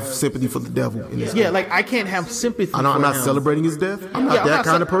have sympathy for the devil in this. Yeah, game. Like I can't have sympathy. I'm not celebrating his death. I'm not that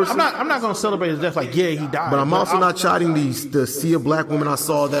kind of person. I'm not going to celebrate his death. Like, yeah, he died. But I'm also not chiding the sea of black women I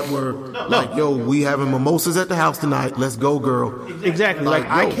saw that were like, yo, we having mimosas at the house tonight. Let's go, girl. Exactly. Like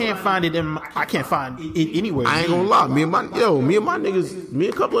I can't find it I can't find it anywhere. I ain't gonna lie. Me and my niggas. Me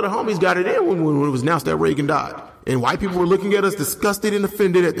and a couple of the homies got it in when it was announced that Reagan died. And white people were looking at us disgusted and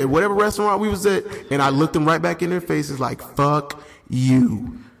offended at whatever restaurant we was at. And I looked them right back in their faces like, fuck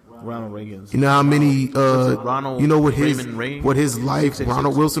you. Ronald Reagan's. You know how many, Ronald, you know what his life,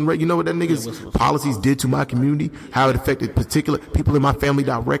 Ronald Wilson, you know what that nigga's policies did to my community? How it affected particular people in my family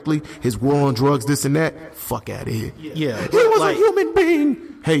directly? His war on drugs, this and that? Fuck out of here. Yeah. He was a human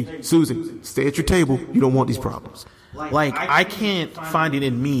being. Hey, Susan, stay at your table. You don't want these problems. Like I can't find it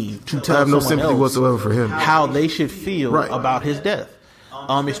in me to tell I have no someone sympathy else whatsoever for him. How they should feel about his death,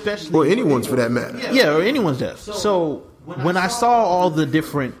 especially or anyone's for that matter. Yeah, or anyone's death. So when I saw all the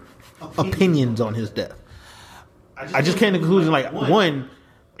different opinions on his death, I just came to the conclusion like one.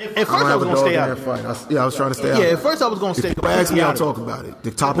 At first I was going to stay out. I was trying to stay out. Yeah, at first I was going to stay. If people ask me, I'll talk about it.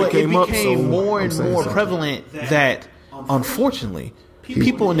 The topic came up, so it became more and more prevalent that unfortunately,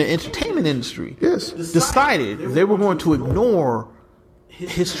 people in the entertainment industry decided they were going to ignore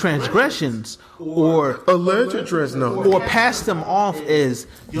his transgressions or alleged transgressions or pass them off as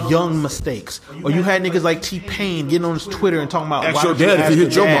young mistakes. Or you had niggas like T-Pain getting on his Twitter and talking about ask your dad if he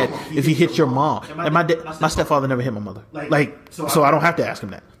hit your mom. If he hit your mom. And my stepfather never hit my mother. So I don't have to ask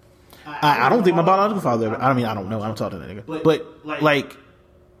him that. I don't think my biological father ever. I mean, I don't know. I don't talk to that nigga. But like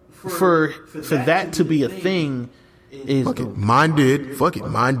for that to be a thing. Mine did.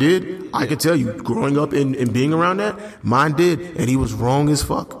 I can tell you, growing up and being around that, mine did, and he was wrong as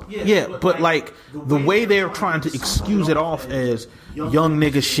fuck. Yeah, but like the way they're trying to excuse it off as young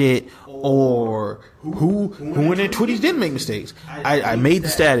nigga shit, or who in their 20s didn't make mistakes. I made the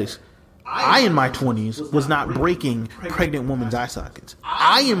status. I, in my 20s, was not breaking pregnant women's eye sockets.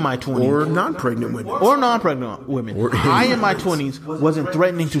 I, in my 20s... Or non-pregnant women. Or non-pregnant women. I, in my 20s, wasn't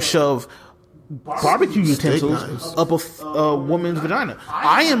threatening to shove barbecue utensils up a woman's vagina.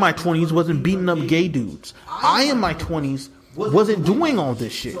 I, in my 20s, wasn't beating up gay dudes. I, in my 20s, wasn't doing all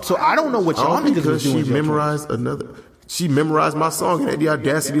this shit. So I don't know what y'all niggas was doing. She memorized my song and had the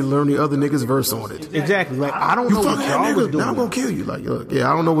audacity to learn the other nigga's verse on it. Exactly. Like, I don't know what y'all was doing. Now I'm gonna kill you. Like, look,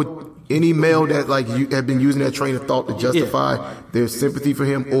 I don't know what any male that like you have been using that train of thought to justify their sympathy for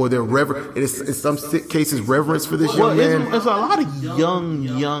him or their in some cases reverence for this young man. It's a lot of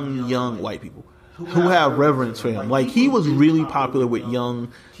young white people who have reverence for him. Like, he was really popular with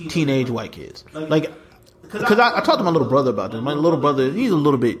young teenage white kids. Like, because I talked to my little brother about this. My little brother, he's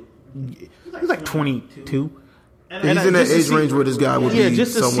like 22. And he's in that age range where this guy would be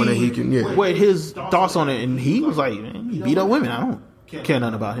someone that he can, what his thoughts on it, and he was like, man, he beat up women. I don't care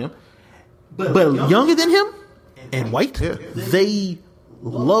nothing about him. But younger than him and white, they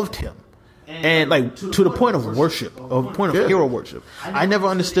loved him. And like to the point of worship, of point of hero worship. I never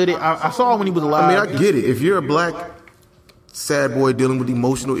understood it. I saw when he was alive. I mean, I get it. If you're a black sad boy dealing with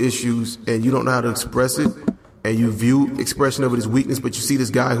emotional issues and you don't know how to express it, and you view expression of it as weakness, but you see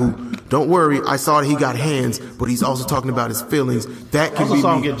this guy who, don't worry, I saw that he got hands, but he's also talking about his feelings. That can be.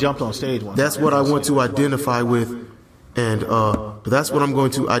 Saw him get jumped on stage once. That's what I want to identify with, and that's what I'm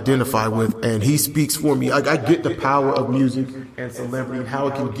going to identify with. And he speaks for me. I get the power of music and celebrity and how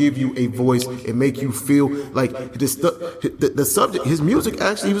it can give you a voice and make you feel like the subject. His music,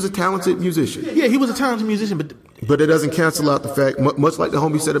 actually, he was a talented musician. Yeah, he was a talented musician, but it doesn't cancel out the fact, much like the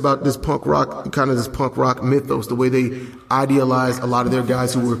homie said about this punk rock mythos, the way they idealize a lot of their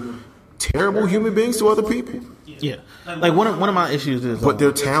guys who were terrible human beings to other people. Yeah, like one of my issues is, but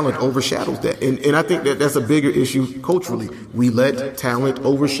their talent overshadows that, and I think that's a bigger issue culturally. We let talent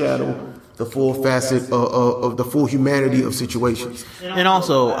overshadow the full facet of the full humanity of situations. And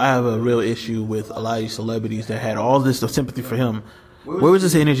also, I have a real issue with a lot of these celebrities that had all this sympathy for him. Where was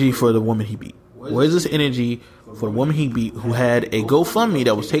this energy for the woman he beat? Where is this energy for the woman he beat who had a GoFundMe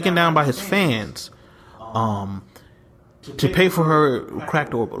that was taken down by his fans to pay for her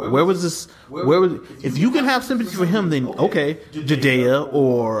cracked orbital? Where was this? If you can have sympathy for him, then okay, Jadea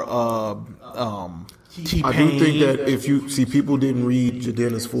or T-Pain. I do think that if you see, people didn't read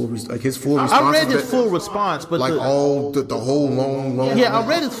Jadea's full response. I read his full response, but like the whole long. Yeah, I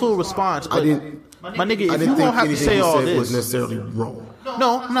read his full response. But my nigga, if you won't have to say all this, was necessarily wrong.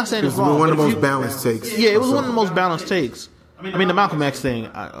 No, I'm not saying it's wrong. It was one of the most balanced takes. Yeah, it was one of the most balanced takes. I mean, the Malcolm X thing,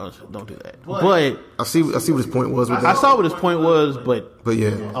 don't do that. But I see what his point was with that. I saw what his point was, but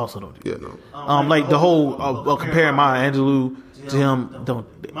yeah, also don't do that. Yeah, no. Like the whole comparing Maya Angelou to him.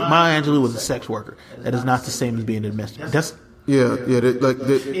 Maya Angelou was a sex worker. That is not the same as being a domestic. That's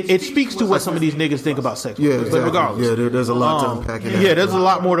it speaks to what some of these niggas think about sex. Yeah, exactly. But regardless, there's a lot to unpack in that. Yeah, there's a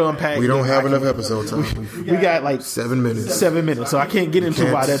lot more to unpack. We don't have enough episode time. We got like 7 minutes. 7 minutes, so I can't get into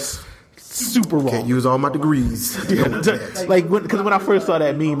why that's super wrong. Can't use all my degrees. Like because when I first saw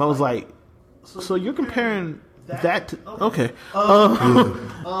that meme, I was like, so you're comparing that to, okay.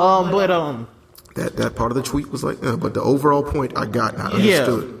 But that part of the tweet was like, but the overall point I got, I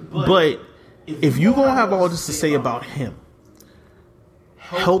understood. But if you gonna have all this to say about him,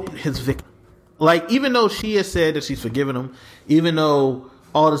 help his victim. Like, even though she has said that she's forgiven him, even though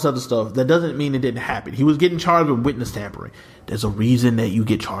all this other stuff, that doesn't mean it didn't happen. He was getting charged with witness tampering. There's a reason that you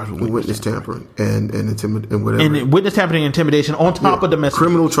get charged with witness tampering and whatever. And witness tampering and intimidation on top of domestic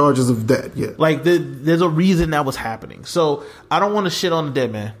criminal charges of that. Yeah, like there's a reason that was happening. So I don't want to shit on the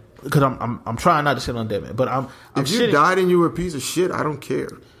dead man because I'm trying not to shit on the dead man. But if you died and you were a piece of shit, I don't care.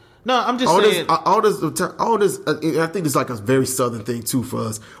 No, I'm just saying. All this. I think it's like a very southern thing too for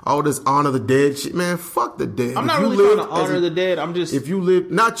us. All this honor the dead shit, man. Fuck the dead. I'm not really trying to honor the dead. I'm just, if you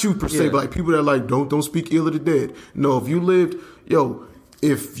live, not you per se, but like people that are like don't speak ill of the dead. No, if you lived,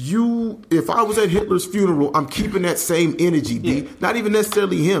 if I was at Hitler's funeral, I'm keeping that same energy, B. Not even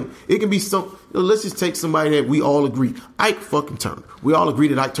necessarily him. It can be let's just take somebody that we all agree. Ike fucking Turner. We all agree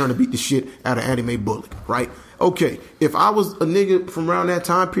that Ike Turner beat the shit out of Annie Mae Bullock, right? Okay, if I was a nigga from around that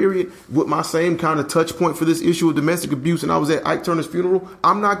time period with my same kind of touch point for this issue of domestic abuse and I was at Ike Turner's funeral,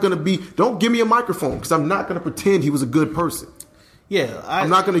 I'm not going to don't give me a microphone because I'm not going to pretend he was a good person. Yeah,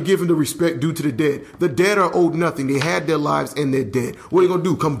 I'm not going to give him the respect due to the dead. The dead are owed nothing. They had their lives and they're dead. What are you going to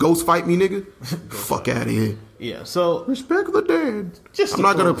do? Come ghost fight me, nigga? Fuck out of here. Yeah, so respect the dead. I'm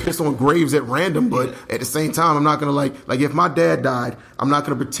not going to piss on graves at random, but at the same time, I'm not going to like if my dad died, I'm not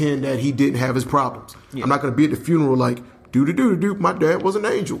going to pretend that he didn't have his problems. Yeah. I'm not going to be at the funeral like, do. My dad was an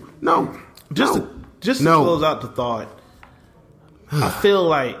angel. No. Just to close out the thought, I feel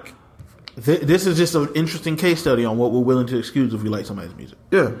like this is just an interesting case study on what we're willing to excuse if we like somebody's music.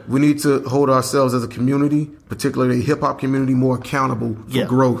 Yeah, we need to hold ourselves as a community, particularly the hip hop community, more accountable for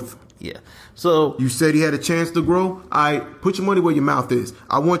growth. Yeah. So you said he had a chance to grow. Put your money where your mouth is.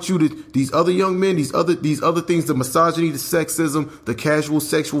 I want you to, these other young men, these other things, the misogyny, the sexism, the casual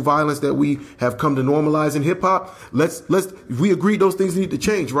sexual violence that we have come to normalize in hip hop. If we agree those things need to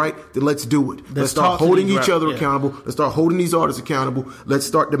change, right? Then let's do it. Let's start holding each other accountable. Let's start holding these artists accountable. Let's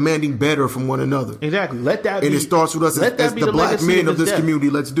start demanding better from one another. Exactly. And it starts with us as the black men of this community.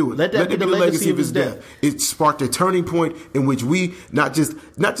 Let's do it. Let that be the legacy of his death. It sparked a turning point in which we, not just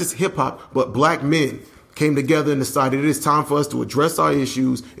hip hop, but black men came together and decided it is time for us to address our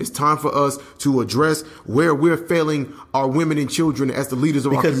issues. It's time for us to address where we're failing our women and children as the leaders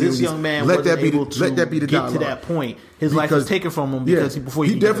of our communities. Because this young man wasn't able to get to that point. His life was taken from him because he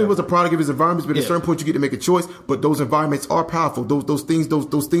definitely was a product of his environments, but at a certain point you get to make a choice. But those environments are powerful. Those things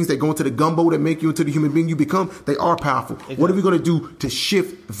that go into the gumbo that make you into the human being you become, they are powerful. Exactly. What are we going to do to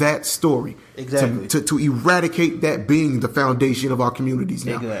shift that story? Exactly. To eradicate that being the foundation of our communities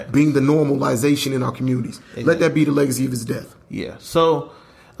now. Exactly. Being the normalization in our communities. Exactly. Let that be the legacy of his death. Yeah. So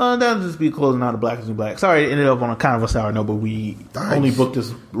that'll just be closing out of Black is New Black. Sorry, it ended up on a kind of a sour note, but we only booked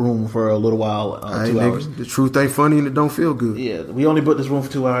this room for a little while, 2 hours. The truth ain't funny and it don't feel good. Yeah, we only booked this room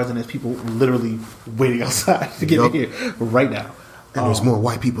for 2 hours, and there's people literally waiting outside to get in here right now. And there's more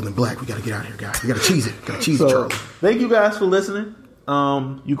white people than black. We got to get out of here, guys. We got to cheese it. Charlie. Thank you guys for listening.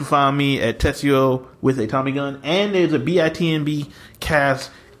 You can find me at Tessio with a Tommy gun, and there's a BITNB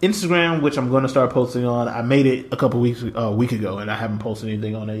cast Instagram, which I'm going to start posting on. I made it a week ago, and I haven't posted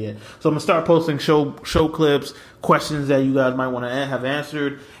anything on there yet. So I'm going to start posting show clips, questions that you guys might want to have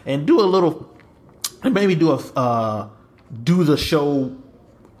answered, and do the show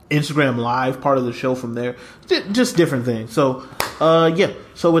Instagram live part of the show from there. Just different things. So,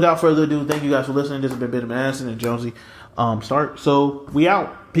 So without further ado, thank you guys for listening. This has been Benjamin Anderson and Jonesy. So we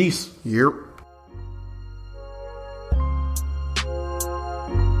out. Peace. Yep.